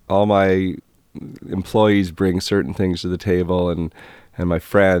all my employees bring certain things to the table, and my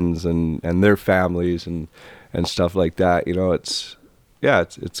friends and their families and stuff like that. It's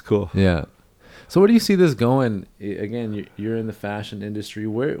cool. Yeah. So where do you see this going? Again, you're in the fashion industry.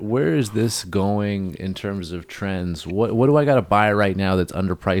 Where is this going in terms of trends? What do I got to buy right now that's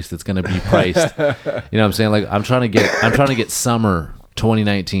underpriced that's going to be priced? You know what I'm saying? Like I'm trying to get summer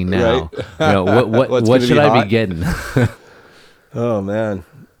 2019 now. Right. What What's what gonna should be I hot? be getting? Oh man.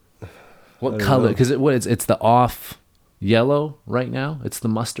 What don't color? know. Because it's the off yellow right now. It's the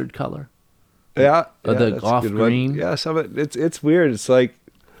mustard color. Yeah. The that's a off good one. green? Yeah, some of it's weird. It's like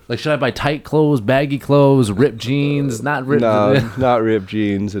Like should I buy tight clothes, baggy clothes, ripped jeans? Not ripped. no, not ripped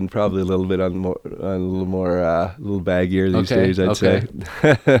jeans, and probably a little bit a little baggier these Okay, days. I'd okay.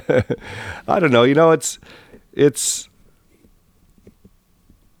 say. I don't know. It's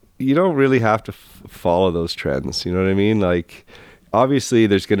you don't really have to follow those trends. You know what I mean? Like, obviously,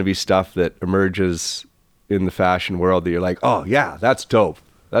 there's going to be stuff that emerges in the fashion world that you're like, oh yeah, that's dope.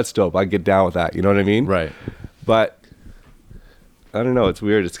 That's dope. I get down with that. You know what I mean? Right. But I don't know. It's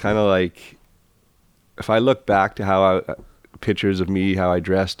weird. It's kind of like if I look back to pictures of me, how I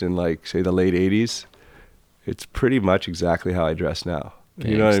dressed in like, say, the late 80s, it's pretty much exactly how I dress now.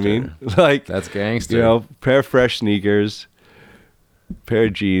 You know what I mean? Like, That's gangster. pair of fresh sneakers, pair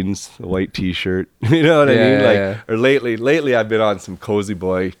of jeans, a white t-shirt. You know what I mean? Yeah, Like, yeah. or lately I've been on some Cozy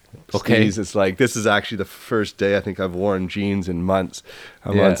Boy Okay. skis. It's like, this is actually the first day I think I've worn jeans in months.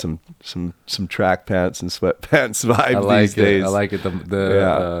 I'm Yeah. on some track pants and sweatpants vibes I like these it. days. I like it.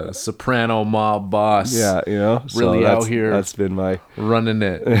 The Yeah. soprano mob boss. Yeah, Really that's- out here. That's been my, running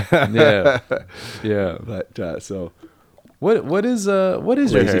it. Yeah. Yeah. but so What is your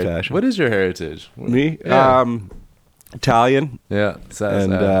Lazy heritage? fashion. What is your heritage? me, Yeah. Italian Yeah.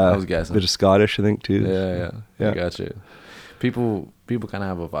 and I was a guessing. bit of Scottish, I think too. Yeah. Yeah. I got you. People kind of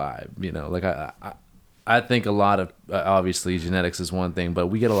have a vibe, like I think a lot of obviously genetics is one thing, but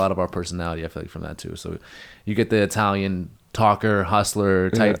we get a lot of our personality, I feel like, from that too. So you get the Italian talker, hustler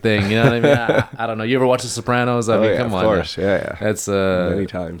type thing. You know what I mean? I don't know. You ever watch The Sopranos? I mean, come on. Of course, yeah. That's Many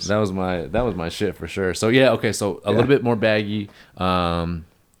times. That was my shit for sure. So yeah, okay. So a little bit more baggy. Yeah,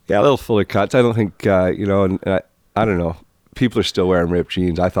 a little fuller cuts. I don't think, and I don't know. People are still wearing ripped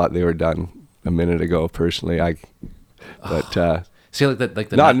jeans. I thought they were done a minute ago, personally. But See, like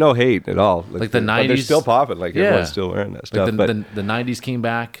the no hate at all. Like the but 90s. they're still popping. Like Yeah. everyone's still wearing that stuff. like but the 90s came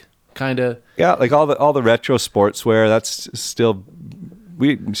back, kind of. yeah, like all the retro sportswear. That's still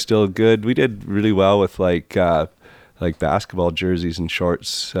good. We did really well with like basketball jerseys and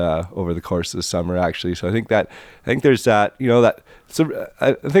shorts over the course of the summer, actually. So I think there's that, so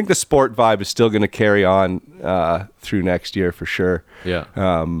I think the sport vibe is still going to carry on through next year for sure. Yeah.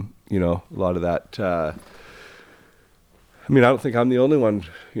 A lot of that. I mean, I don't think I'm the only one,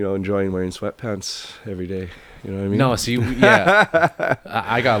 enjoying wearing sweatpants every day. You know what I mean? No, see, yeah,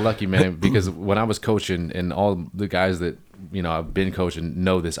 I got lucky, man, because when I was coaching, and all the guys that I've been coaching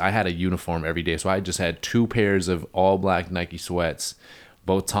know this, I had a uniform every day, so I just had 2 pairs of all black Nike sweats,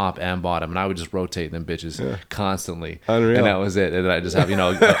 both top and bottom, and I would just rotate them bitches constantly. Unreal. And that was it. And then I just have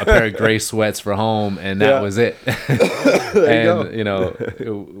a pair of gray sweats for home, and that was it. A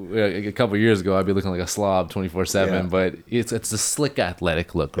couple of years ago, I'd be looking like a slob 24/7, but it's a slick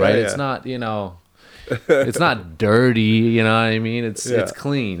athletic look, right? Yeah, It's not it's not dirty, you know what I mean? It's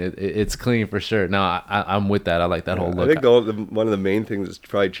clean. It's clean for sure. No, I'm with that. I like that whole look. I think one of the main things that's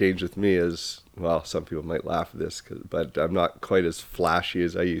probably changed with me is, well, some people might laugh at this, but I'm not quite as flashy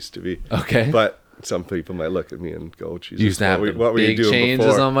as I used to be. Okay. But some people might look at me and go, Jesus, you used to have what were you big doing chains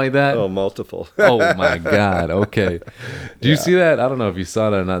before? or something like that? Oh, multiple. Oh my God. Okay. Do you see that? I don't know if you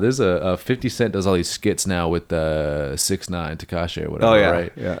saw that or not. There's a 50 Cent does all these skits now with 6ix9ine, Tekashi or whatever. Oh, yeah.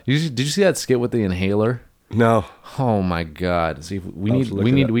 Right? Yeah. Did you see that skit with the inhaler? No. Oh my God. See, we I'll have to look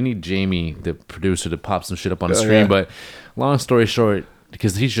it up. need Jamie, the producer, to pop some shit up on the Oh, stream. yeah. But long story short,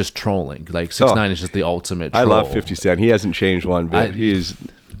 because he's just trolling. Like 6ix9ine is just the ultimate troll. I love 50 Cent. He hasn't changed one bit. Have you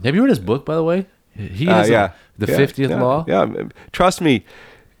read his book, by the way? He has the 50th Law. Yeah, trust me.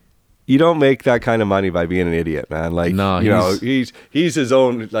 You don't make that kind of money by being an idiot, man. Like, No, he's his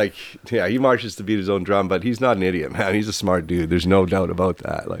own, like, he marches to beat his own drum, but he's not an idiot, man. He's a smart dude. There's no doubt about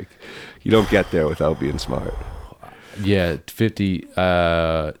that. Like, you don't get there without being smart. Yeah, 50.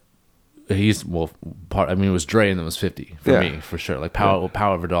 It was Dre and then it was 50 for me, for sure. Like Power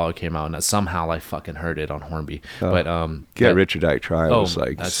of a Dollar came out, and somehow I fucking heard it on Hornby. But Get Rich or Die Trying was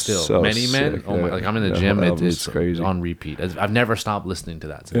like that's still so Many Men. sick. Oh my! Like I'm in the gym, it's crazy. on repeat. I've never stopped listening to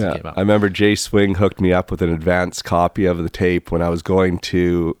that since it came out. I remember Jay Swing hooked me up with an advanced copy of the tape when I was going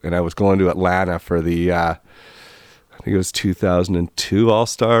to Atlanta for the I think it was 2002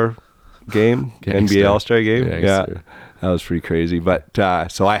 All-Star game, NBA All-Star game. Gangster. Yeah. That was pretty crazy. But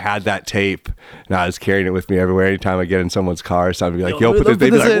so I had that tape, and I was carrying it with me everywhere. Anytime I get in someone's car or something, I'd be like, yo, put this. They'd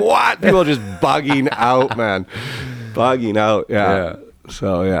be like, what? People just bugging out, man. Bugging out. Yeah.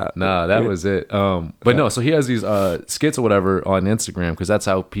 So, yeah. No, that was it. But no, so he has these skits or whatever on Instagram, because that's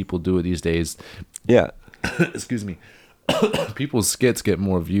how people do it these days. Yeah. Excuse me. People's skits get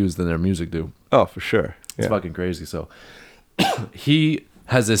more views than their music do. Oh, for sure. It's fucking crazy. So he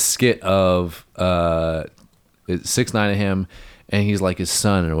has this skit of 6ix9ine of him, and he's like his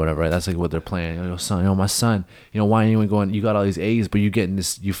son or whatever, right? That's like what they're playing. Son, my son, why ain't you going? You got all these A's, but you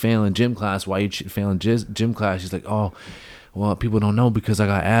failing gym class. Why you failing gym class? He's like, oh, well, people don't know because I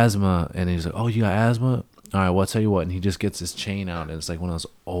got asthma. And he's like, oh, you got asthma? All right, well, I'll tell you what. And he just gets his chain out, and it's like one of those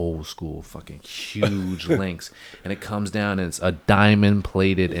old school fucking huge links. And it comes down, and it's a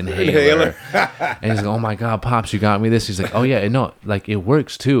diamond-plated inhaler. And he's like, oh, my God, Pops, you got me this? He's like, oh, yeah, no, like, it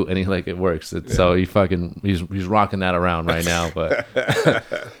works, too. And he's like, it works. So he's rocking that around right now. But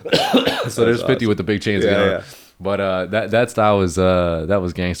so there's 50 awesome. With the big chains. Yeah. But that style was that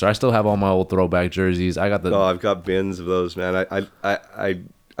was gangster. I still have all my old throwback jerseys. I've got bins of those, man.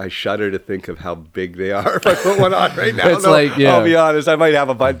 I shudder to think of how big they are if I put one on right now. I'll be honest, I might have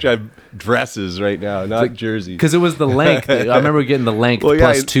a bunch of dresses right now, not jerseys. Because it was the length. I remember getting the length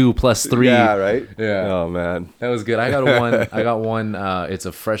plus 2, plus 3. Yeah, right? Yeah. Oh, man. That was good. I got one. It's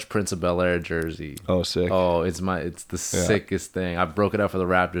a Fresh Prince of Bel-Air jersey. Oh, sick. Oh, it's the sickest thing. I broke it out for the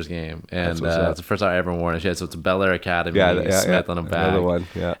Raptors game, and it's the first time I ever worn it. So it's a Bel-Air Academy. Smith on the back. Another one.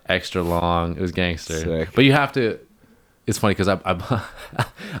 Yeah. Extra long. It was gangster. Sick. But you have to... It's funny because I bought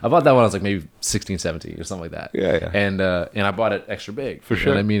that when I was like maybe 16, 17 or something like that. Yeah. And I bought it extra big. For sure. You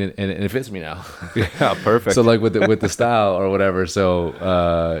know what I mean? And it fits me now. Yeah, perfect. So like with the style or whatever.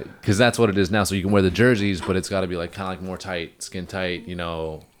 So because that's what it is now. So you can wear the jerseys, but it's got to be like kind of like more tight, skin tight.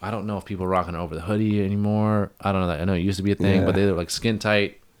 I don't know if people are rocking it over the hoodie anymore. I don't know that. I know it used to be a thing, but they're like skin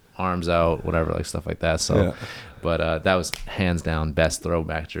tight, arms out, whatever, like stuff like that. So, But that was hands down best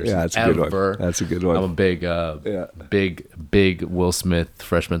throwback jersey. Yeah, that's a ever. good one. That's a good one. I'm a big Will Smith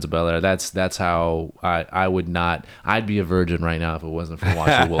Fresh Prince of Bel-Air. That's how I would not. I'd be a virgin right now if it wasn't for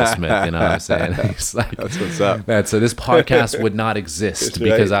watching Will Smith. You know what I'm saying? It's like, That's what's up. so this podcast would not exist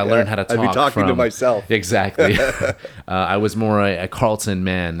Right, because I learned how to talk. I'd be talking to from myself. Exactly. I was more a Carlton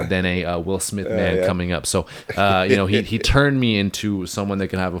man than a Will Smith man coming up. So he turned me into someone that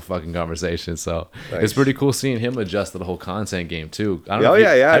can have a fucking conversation. So it's pretty cool seeing him adjust to the whole content game too. I don't know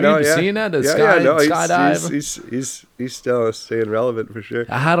have you been seeing that? He's still staying relevant for sure.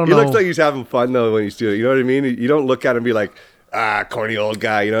 I don't know. He looks like he's having fun though when he's doing it. You know what I mean? You don't look at him and be like, corny old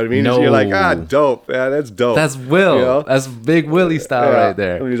guy. You know what I mean? No. You're like, dope, man. That's dope. That's Will. You know? That's big Willie style right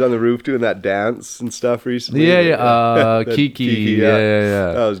there. When he was on the roof doing that dance and stuff recently. Kiki.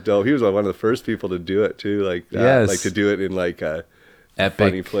 Yeah. That was dope. He was one of the first people to do it too. Like to do it in like a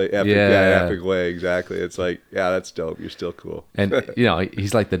epic, funny epic way. Exactly. It's like, that's dope. You're still cool. And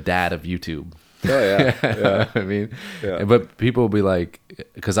he's like the dad of YouTube. Oh yeah. I mean, but people will be like,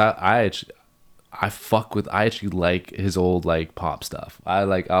 because I actually like his old like pop stuff. I'll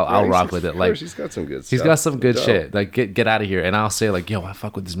rock with it. Like he's got some good stuff. He's got some good shit. Like get out of here. And I'll say like, yo, I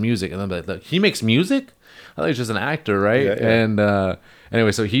fuck with his music. And then like, look, he makes music? I think he's just an actor, right? Yeah. And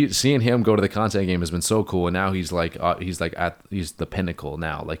anyway, so seeing him go to the content game has been so cool. And now he's the pinnacle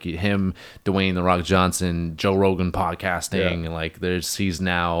now. Like him, Dwayne The Rock Johnson, Joe Rogan podcasting, and like he's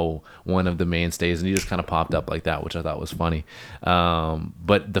now one of the mainstays, and he just kind of popped up like that, which I thought was funny.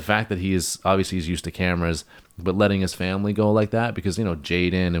 But the fact that he's used to cameras, but letting his family go like that, because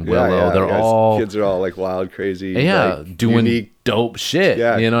Jaden and Willow, kids are all like wild, crazy, doing unique, dope shit.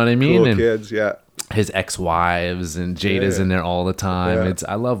 Yeah, you know what I mean? Cool kids, his ex-wives and Jada's in there all the time. Yeah.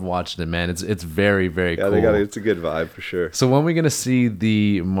 I love watching it, man. It's very, very cool. It's a good vibe for sure. So when are we gonna see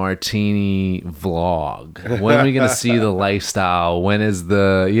the Martini vlog? When are we gonna see the lifestyle? When is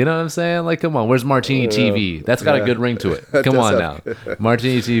the, you know what I'm saying? Like, come on, where's Martini TV? That's got a good ring to it. Come on now,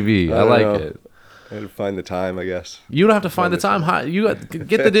 Martini TV. I like it. I had to find the time, I guess. You don't have to find the time.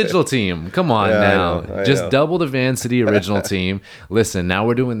 Get the digital team. Come on now. I just know. double the Van City original team. Listen, now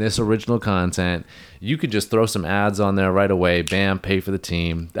we're doing this original content. You could just throw some ads on there right away. Bam, pay for the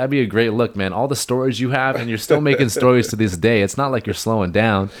team. That'd be a great look, man. All the stories you have, and you're still making stories to this day. It's not like you're slowing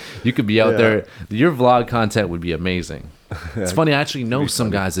down. You could be out there. Your vlog content would be amazing. It's funny. I actually know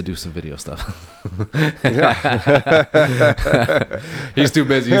some guys that do some video stuff. He's too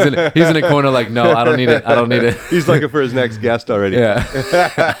busy. He's in a corner like, no, I don't need it. He's looking for his next guest already. Yeah.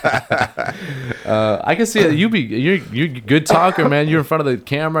 I can see it. You're a good talker, man. You're in front of the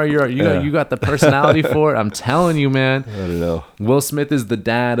camera. You got the personality for it. I'm telling you, man. I don't know. Will Smith is the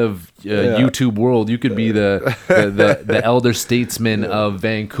dad of YouTube world. You could be the elder statesman of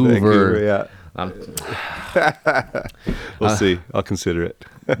Vancouver. We'll see. I'll consider it.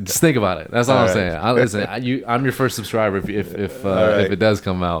 Just think about it. That's all I'm saying. I'm your first subscriber if it does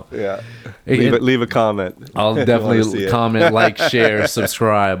come out. Yeah. Leave a comment. I'll definitely comment, like, share,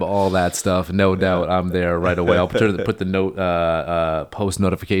 subscribe, all that stuff. No doubt, I'm there right away. I'll put the note, post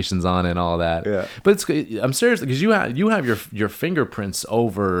notifications on and all that. Yeah. But I'm serious, because you have your fingerprints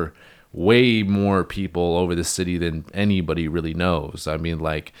over way more people over the city than anybody really knows. I mean,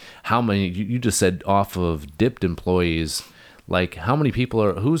 like, how many, you just said off of Dipped employees, like, how many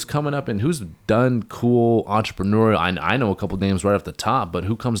people who's coming up and who's done cool entrepreneurial, I know a couple names right off the top, but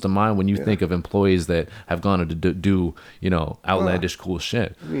who comes to mind when you think of employees that have gone to do outlandish cool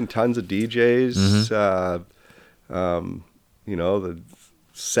shit? I mean, tons of DJs, the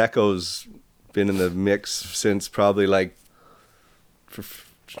Secco's been in the mix since probably like,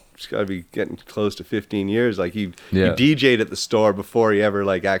 it's got to be getting close to 15 years. Like he DJ'd at the store before he ever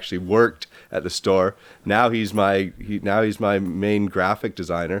like actually worked at the store. Now he's my main graphic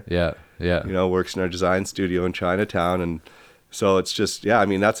designer. Yeah. Works in our design studio in Chinatown, and so it's just I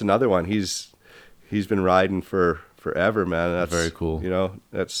mean, that's another one. He's been riding for forever, man. That's very cool.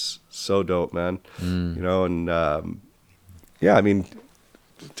 That's so dope, man. I mean,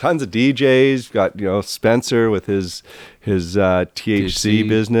 tons of DJs. Got Spencer with his THC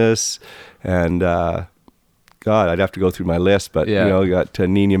business, and God, I'd have to go through my list, but you got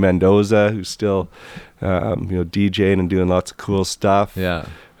Nina Mendoza, who's still DJing and doing lots of cool stuff. Yeah.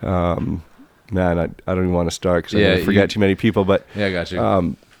 Man, I don't even want to start because I'm gonna forget too many people. But I got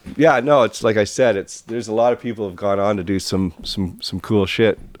you. It's like I said, there's a lot of people who've gone on to do some cool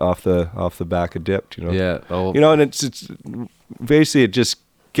shit off the back of Dipped. Yeah. Oh. And it's basically, it just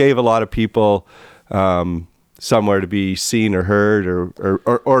gave a lot of people somewhere to be seen or heard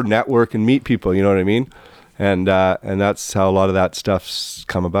or network and meet people, you know what I mean? and that's how a lot of that stuff's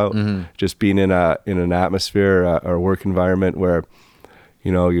come about. Just being in an atmosphere or work environment where,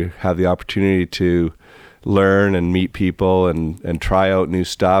 you know, you have the opportunity to learn and meet people and try out new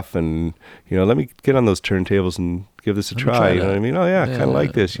stuff, and, you know, let me get on those turntables and give this a try. You know what I mean? Oh yeah, kind of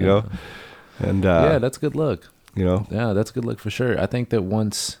like this, you know. And yeah, that's a good look. You know, yeah, that's a good look for sure. I think that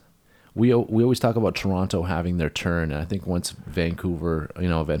once we always talk about Toronto having their turn, and I think once Vancouver, you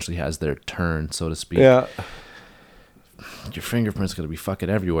know, eventually has their turn, so to speak. Yeah. Your fingerprint's gonna be fucking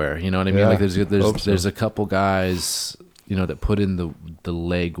everywhere. You know what I mean? Like there's a couple guys, you know, that put in the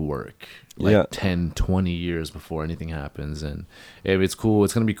leg work, like 10, 20 years before anything happens. And if it's cool,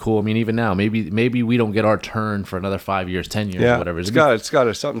 it's going to be cool. I mean, even now, maybe we don't get our turn for another 5 years, 10 years, whatever.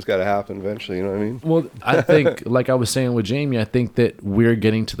 Something's got to happen eventually, you know what I mean? Well, I think, like I was saying with Jamie, I think that we're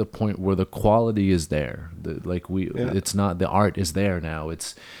getting to the point where the quality is there. It's not, the art is there now.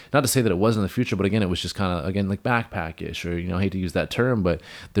 It's not to say that it wasn't in the future, but again, it was just kind of, again, like backpack-ish, or, you know, I hate to use that term, but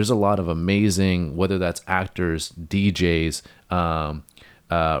there's a lot of amazing, whether that's actors, DJs,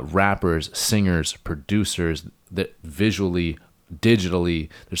 rappers, singers, producers, that visually, digitally,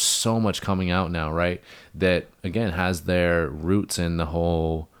 there's so much coming out now, right? That, again, has their roots in the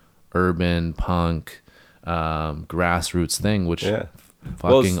whole urban punk, grassroots thing, which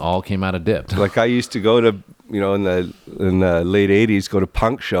all came out of Dipped. Like, I used to go to, you know, in the late 80s, go to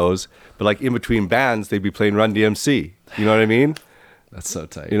punk shows, but like in between bands, they'd be playing Run DMC. You know what I mean? That's so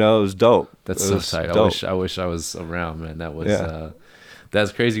tight. You know, it was dope. That's so tight. I wish I was around, man. That was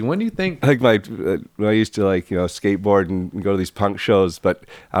that's crazy. When do you think? Like when I used to, like, you know, skateboard and go to these punk shows, but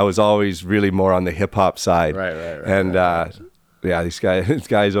I was always really more on the hip hop side. Right. And yeah, these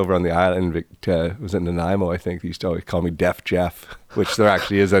guys over on the island, was in Nanaimo, I think. They used to always call me Def Jeff, which there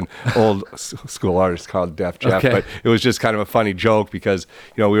actually is an old school artist called Def Jeff. Okay. But it was just kind of a funny joke because,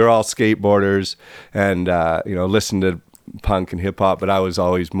 you know, we were all skateboarders and you know, listened to punk and hip hop, but I was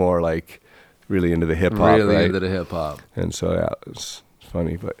always more like really into the hip hop. Really into the hip hop. And so yeah, it's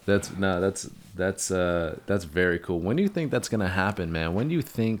funny, but that's very cool. When do you think that's gonna happen, man? When do you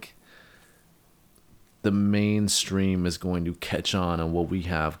think the mainstream is going to catch on what we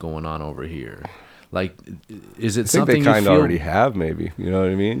have going on over here? Like, is it something they kind of already have? Maybe, you know what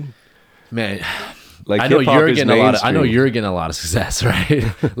I mean, man. Like, I know you're getting a lot of success,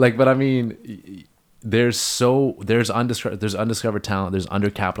 right? Like, but I mean, there's undiscovered talent, there's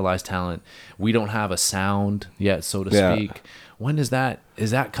undercapitalized talent. We don't have a sound yet, so to speak. When is that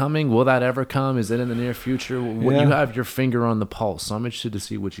coming? Will that ever come? Is it in the near future? You have your finger on the pulse, so I'm interested to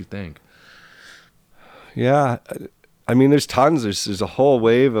see what you think. Yeah, I mean, there's tons. There's a whole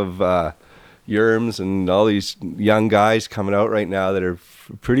wave of Yerms and all these young guys coming out right now that are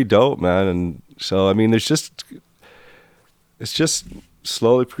pretty dope, man. And so, I mean, it's just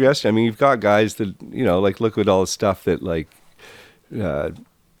slowly progressing. I mean, you've got guys that, you know, like, look at all the stuff that, like, you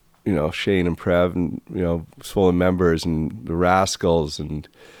know, Shane and Prev and, you know, Swollen Members and the Rascals and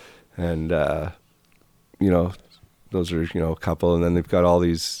you know, those are, you know, a couple. And then they've got all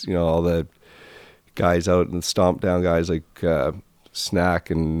these, you know, all the guys out and Stomp Down guys like Snack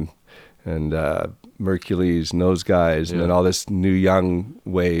and Mercules and those guys, and then all this new young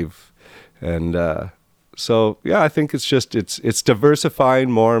wave. And so yeah, I think it's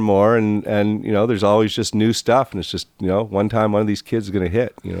diversifying more and more, and you know, there's always just new stuff, and it's just, you know, one time one of these kids is gonna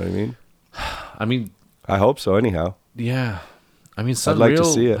hit. You know what I mean? I mean, I hope so. Anyhow. Yeah. I mean, I'd like to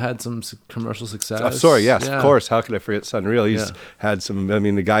see it. had some commercial success. Yes, of course. How could I forget Sunreal? He's had some. I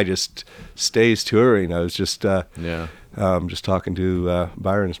mean, the guy just stays touring. I was just just talking to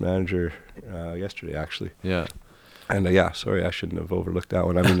Byron's manager yesterday, actually. Yeah. And sorry, I shouldn't have overlooked that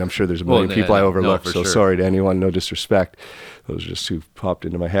one. I mean, I'm sure there's a million people I overlooked, so sorry to anyone, no disrespect. Those are just who popped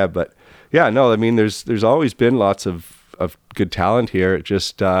into my head. But yeah, no, I mean, there's always been lots of good talent here. It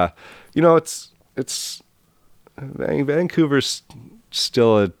just, you know, it's Vancouver's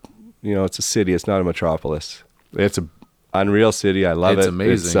still it's a city. It's not a metropolis. It's a unreal city. I love it. It's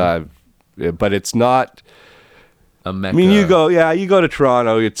amazing. But it's not a Mecca. I mean, you go to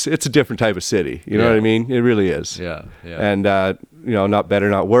Toronto, it's a different type of city. You know what I mean? It really is. Yeah. And you know, not better,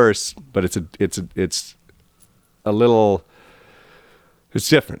 not worse, but it's a little, it's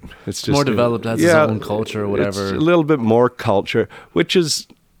different. It's just more developed, has its own culture or whatever. It's a little bit more culture, which is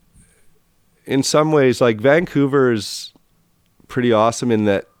in some ways, like, Vancouver is pretty awesome in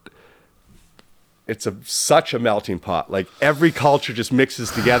that it's such a melting pot. Like, every culture just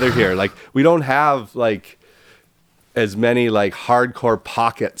mixes together here. Like, we don't have like as many like hardcore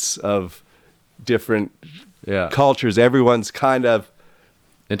pockets of different cultures. Everyone's kind of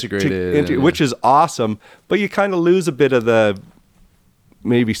integrated, which is awesome, but you kind of lose a bit of the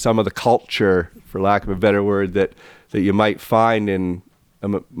maybe some of the culture, for lack of a better word, that you might find in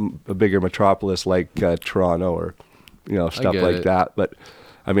a bigger metropolis like Toronto or stuff like it. that. But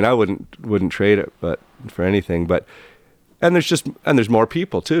I mean, I wouldn't trade it, but for anything. But and there's more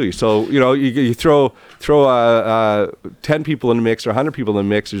people too. So you throw 10 people in the mix or 100 people in the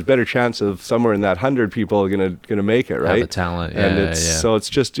mix. There's a better chance of somewhere in that 100 people gonna make it, right? Have the talent, and so it's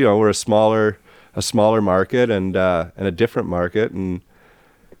just we're a smaller market and a different market, and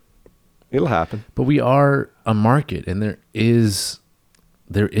it'll happen. But we are a market, and there is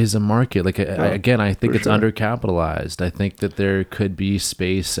a market. Like again, I think it's undercapitalized. I think that there could be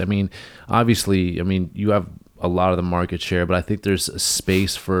space. I mean, obviously, you have a lot of the market share, but I think there's a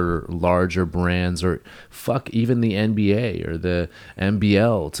space for larger brands, or even the NBA or the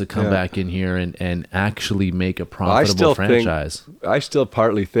NBL to come back in here and actually make a profitable franchise. I still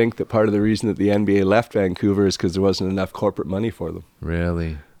partly think that part of the reason that the NBA left Vancouver is because there wasn't enough corporate money for them.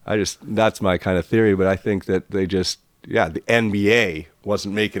 Really? That's my kind of theory, but I think that the NBA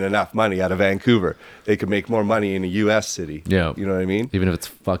wasn't making enough money out of Vancouver. They could make more money in a U.S. city. Yeah. You know what I mean? Even if it's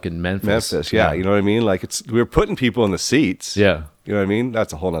fucking Memphis. Yeah. You know what I mean? Like we're putting people in the seats. Yeah. You know what I mean?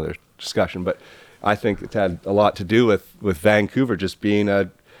 That's a whole other discussion. But I think it had a lot to do with Vancouver just being a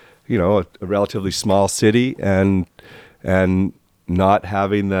relatively small city and not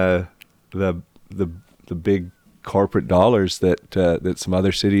having the big corporate dollars that some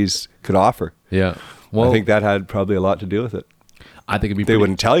other cities could offer. Yeah. Well, I think that had probably a lot to do with it. I think they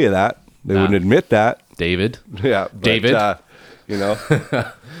wouldn't tell you that. They wouldn't admit that. David. Yeah. But, David.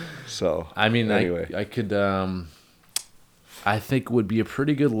 So. I mean, anyway. I could. I think it would be a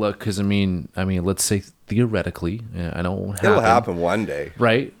pretty good look because I mean, let's say theoretically, I know it won't happen. It'll happen one day,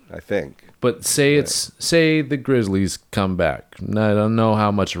 right? I think. But say the Grizzlies come back. I don't know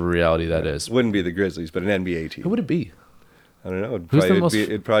how much of a reality that is. Wouldn't be the Grizzlies, but an NBA team. Who would it be? I don't know. It'd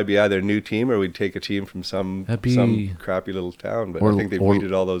probably be either a new team or we'd take a team from some crappy little town. But I think they've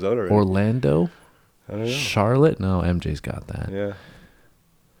weeded all those out already. Orlando? I don't know. Charlotte? No, MJ's got that. Yeah.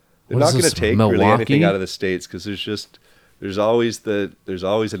 They're not going to take really anything out of the States because there's always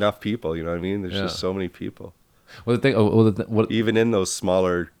enough people. You know what I mean? There's just so many people. Well, the thing, even in those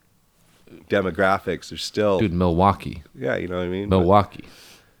smaller demographics, there's still Milwaukee. Yeah, you know what I mean. Milwaukee.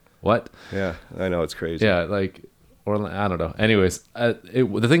 What? Yeah, I know it's crazy. Yeah, like. Or I don't know. Anyways,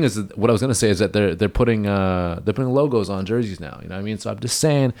 the thing is, what I was gonna say is that they're putting logos on jerseys now. You know what I mean? So I'm just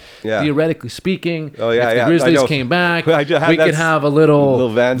saying, theoretically speaking, if the Grizzlies came back, we could have a little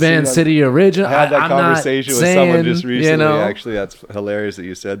Van City original. I had that conversation with someone just recently. Actually, that's hilarious that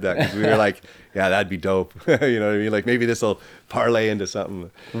you said that because we were like, yeah, that'd be dope. You know what I mean? Like maybe this will parlay into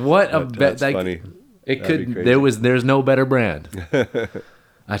something. That's funny. It could. There's no better brand.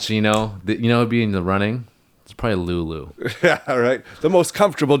 Actually, it'd be in the running. It's probably Lulu. Yeah, right. The most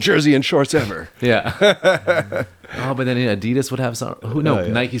comfortable jersey and shorts ever. Yeah. But then Adidas would have some.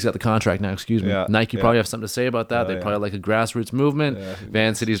 Nike's got the contract now. Excuse me. Yeah, Nike probably have something to say about that. They probably like a grassroots movement. Yeah.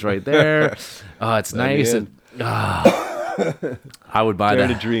 Van City's right there. It's nice. I would buy that.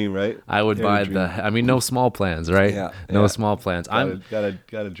 Dare to dream, right? I would buy the. I mean, no small plans, right? Yeah. No small plans.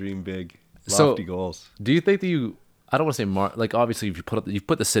 Gotta dream big. Lofty goals. Do you think that I don't want to say obviously if you've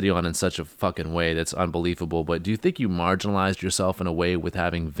put the city on in such a fucking way that's unbelievable, but do you think you marginalized yourself in a way with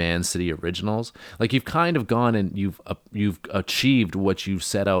having Van City Originals? Like you've kind of gone and you've achieved what you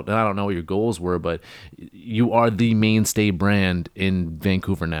set out, and I don't know what your goals were, but you are the mainstay brand in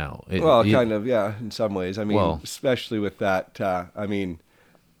Vancouver now. Kind of, yeah, in some ways. I mean, especially with that,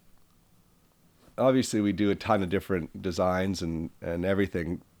 obviously we do a ton of different designs and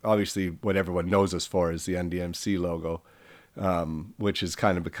everything. Obviously, what everyone knows us for is the NDMC logo, which has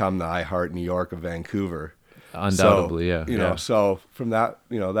kind of become the I Heart New York of Vancouver. Undoubtedly, so, so from that,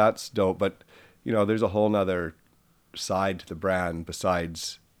 that's dope. But, there's a whole nother side to the brand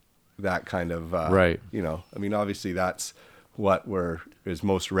besides that kind of, right. I mean, obviously that's what is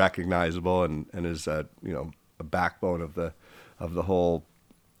most recognizable and is, a backbone of the whole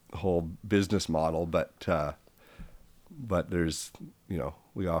business model. But there's,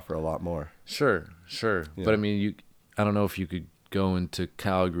 we offer a lot more. Sure. Yeah. But I mean, I don't know if you could go into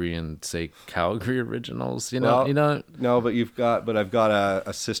Calgary and say Calgary Originals, No, but I've got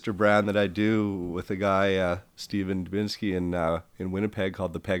a sister brand that I do with a guy, Steven Dubinsky in Winnipeg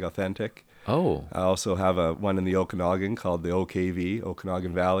called the Peg Authentic. Oh. I also have one in the Okanagan called the OKV,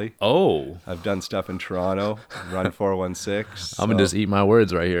 Okanagan Valley. Oh. I've done stuff in Toronto, Run 416. I'm gonna just eat my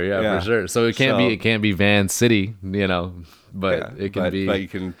words right here, for sure. So it can't be Van City, but it can be. But you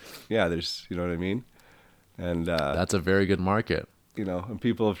can, there's, you know what I mean? And that's a very good market. And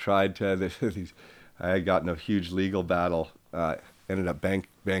people have tried to. I had gotten a huge legal battle ended up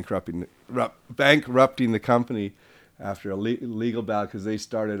bankrupting the company after a legal battle because they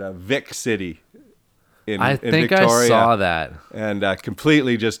started a Vic City in think Victoria. I saw that. And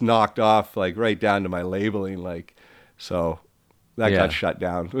completely just knocked off, like, right down to my labeling, like, so that got shut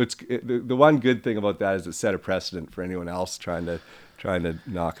down. The one good thing about that is it set a precedent for anyone else trying to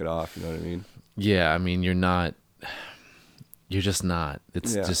knock it off. You know what I mean? Yeah, I mean, you're just not.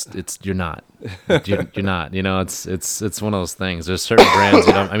 You're not. You're not. You know, it's one of those things. There's certain brands,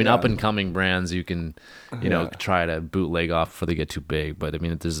 up and coming brands you can, try to bootleg off before they get too big. But I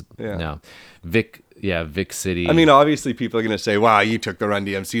mean, Vic City. I mean, obviously people are going to say, wow, you took the Run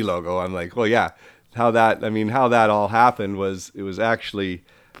DMC logo. I'm like, well, yeah. How that all happened was it was actually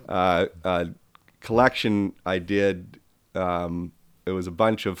a collection I did. It was a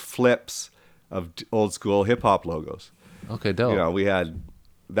bunch of flips of old school hip hop logos. Okay, dope.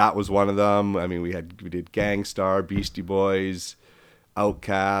 That was one of them. I mean, we did Gangstar, Beastie Boys,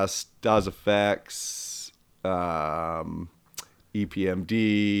 Outkast, Daz Effects,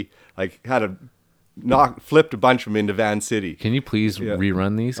 EPMD. Like flipped a bunch of them into Van City. Can you please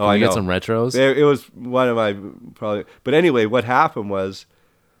rerun these? Can we get some retros? It was one of my probably. But anyway, what happened was,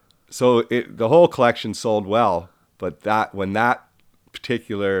 the whole collection sold well, but when that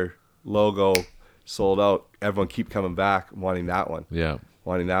particular logo sold out, everyone kept coming back wanting that one. Yeah.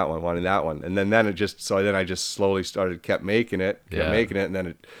 Wanting that one. And then I just slowly kept making it, and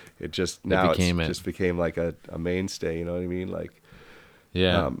then it just became like a mainstay, you know what I mean? Like,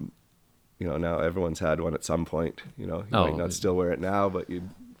 yeah. Now everyone's had one at some point. You might not still wear it now, but you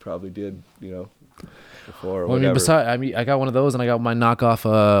probably did, before or whatever. I mean, I got one of those, and I got my knockoff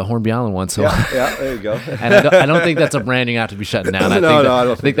Hornby Island one. So yeah, there you go. And I don't think that's a branding out to be shut down.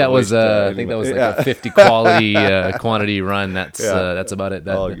 I think that was like a 50 quantity run. That's about it.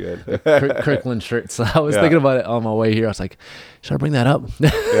 All good. Kirkland shirt. So I was thinking about it on my way here. I was like, should I bring that up?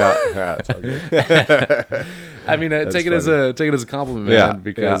 Yeah, it's all good. I mean, take it as a compliment, man.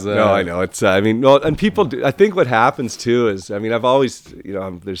 Because no, I know it's. And people do. I think what happens too is, I've always,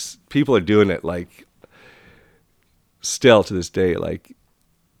 there's people are doing it like still to this day. Like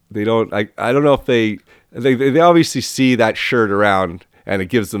they don't. I don't know if they obviously see that shirt around and it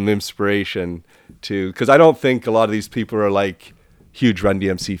gives them inspiration to. Because I don't think a lot of these people are like huge Run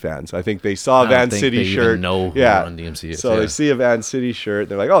DMC fans. I think they saw a Van City shirt. Even know who Run DMC is. So they see a Van City shirt.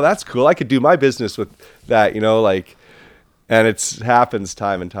 They're like, "Oh, that's cool. I could do my business with that." And it happens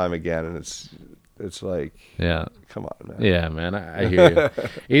time and time again. And it's like, come on, man. Yeah, man. I hear you.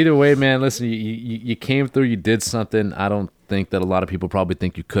 Either way, man. Listen, you came through. You did something. I don't think that a lot of people probably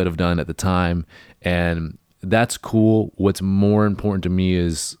think you could have done at the time, and that's cool. What's more important to me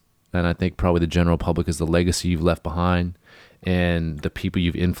is, and I think probably the general public, is the legacy you've left behind, and the people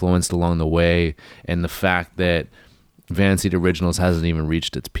you've influenced along the way, and the fact that Van City Originals hasn't even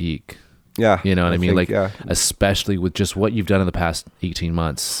reached its peak. Yeah. You know what I mean? Think, especially with just what you've done in the past 18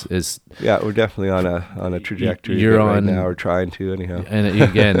 months is. Yeah, we're definitely on a trajectory right now. We're trying to anyhow. And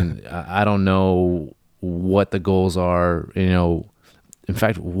again, I don't know what the goals are, in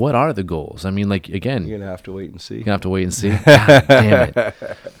fact, what are the goals? I mean, like, again. You're going to have to wait and see. You're going to have to wait and see. God damn it.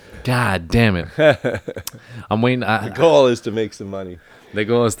 God damn it. I'm waiting. The goal is to make some money. The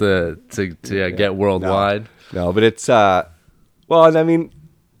goal is to get worldwide. No, but it's, and I mean,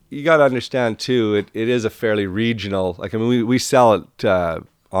 you got to understand too, it is a fairly regional, we sell it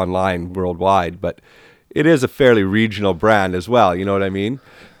online worldwide, but it is a fairly regional brand as well. You know what I mean?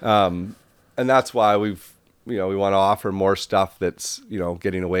 And that's why we want to offer more stuff that's,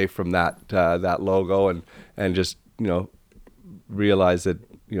 getting away from that logo and just, realize that,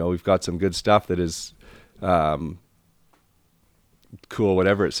 we've got some good stuff that is cool,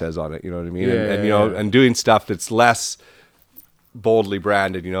 whatever it says on it, you know what I mean? And doing stuff that's less boldly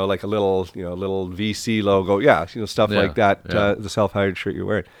branded, like a little VC logo. Yeah, stuff like that, the self-hired shirt you're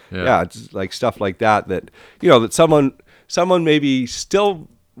wearing. Yeah, it's like stuff like that, that someone maybe still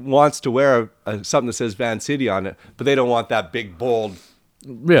wants to wear something that says Van City on it, but they don't want that big, bold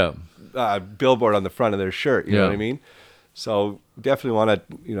billboard on the front of their shirt, you know what I mean? So definitely want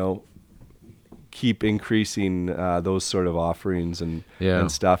to, keep increasing those sort of offerings and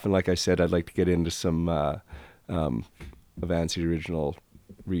stuff. And like I said, I'd like to get into some a Van City Original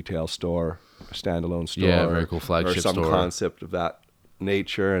retail store, a standalone store, very cool flagship or some store. Concept of that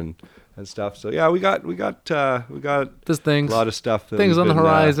nature and stuff. So yeah, we got there's things, a lot of stuff, things on the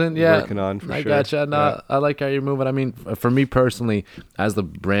horizon. Working on for I sure. Gotcha. No, I like how you're moving. I mean, for me personally, as the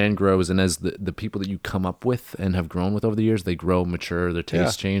brand grows and as the people that you come up with and have grown with over the years, they grow, mature, their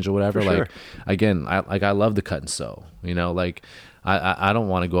tastes change or whatever. For like sure. again, I love the cut and sew. Like I don't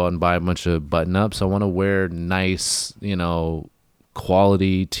want to go out and buy a bunch of button ups. I want to wear nice,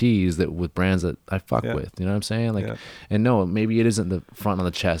 quality tees that with brands that I fuck with. You know what I'm saying? Like, and no, maybe it isn't the front on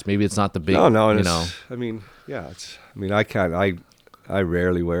the chest. Maybe it's not the big. No, you know. I mean, I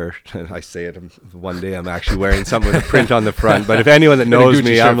rarely wear. I say it. One day I'm actually wearing something with a print on the front. But if anyone that knows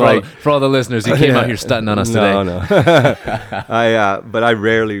me, I'm like, for all the listeners, he came out here stunting on us today. No. But I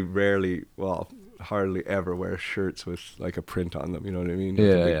rarely, well, hardly ever wear shirts with like a print on them. You know what I mean? With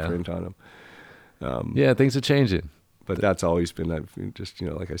a big print on them. Yeah, things are changing. But that's always been. I've just,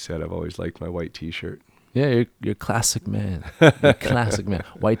 like I said, I've always liked my white T-shirt. Yeah, you're a classic man. You're a classic man.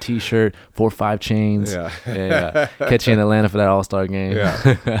 White T-shirt, 4-5 chains. Yeah. Catch you in Atlanta for that All-Star game.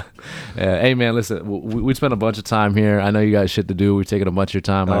 Yeah. Hey, man, listen, we spent a bunch of time here. I know you got shit to do. We've taken a bunch of your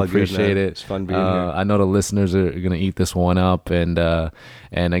time. I appreciate it. It's fun being here. I know the listeners are going to eat this one up.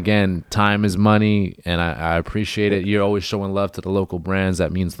 And again, time is money, and I appreciate it. You're always showing love to the local brands.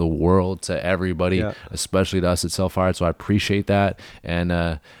 That means the world to everybody, especially to us at Self Fired. So I appreciate that.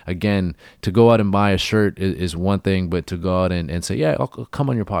 And again, to go out and buy a shirt is one thing, but to go out and say, yeah, I'll come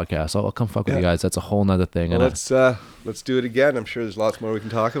on your podcast. I'll come fuck with you guys. That's a whole nother thing. Well, let's do it again. I'm sure there's lots more we can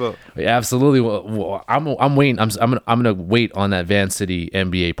talk about. Yeah, absolutely. Well, I'm waiting. I'm gonna wait on that Van City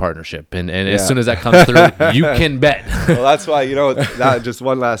NBA partnership, and as soon as that comes through, you can bet. Well, that's why, that just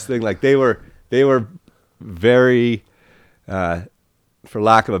one last thing. Like they were very, for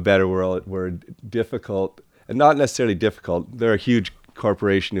lack of a better word, difficult, and not necessarily difficult. They're a huge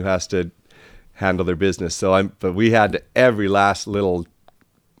corporation who has to handle their business. But we had every last little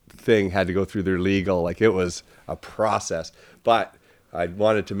thing had to go through their legal. Like it was a process. But I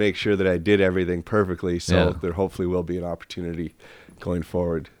wanted to make sure that I did everything perfectly. So there hopefully will be an opportunity going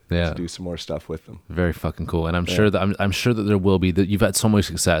forward to do some more stuff with them. Very fucking cool. And I'm sure that I'm sure that there will be. That you've had so much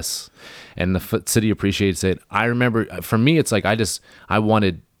success, and the city appreciates it. I remember for me, it's like I just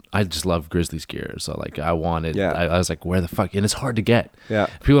love Grizzlies gear. So like I was like, where the fuck? And it's hard to get. Yeah.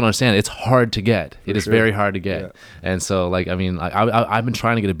 People don't understand. It's hard to get. It is very hard to get. Yeah. And so like, I mean, I've been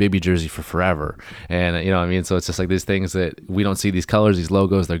trying to get a Bibby jersey for forever. And you know what I mean? So it's just like these things that we don't see, these colors, these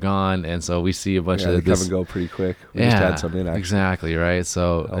logos, they're gone. And so we see a bunch of they come and go pretty quick. We just had some in actually. Exactly. Right.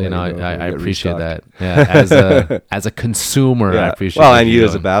 So, I appreciate that. Yeah. As a consumer, I appreciate well, and you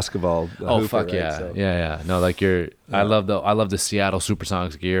as a basketball hooper, fuck right? yeah. So. Yeah. No, like I love the Seattle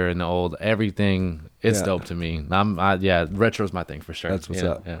Supersonics gear and the old everything. It's dope to me. Retro's my thing for sure. That's what's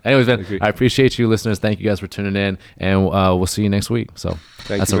up. Yeah. Anyways, man, I appreciate you listeners. Thank you guys for tuning in, and we'll see you next week. So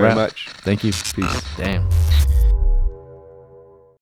thank you very much. Thank you. Peace. Damn.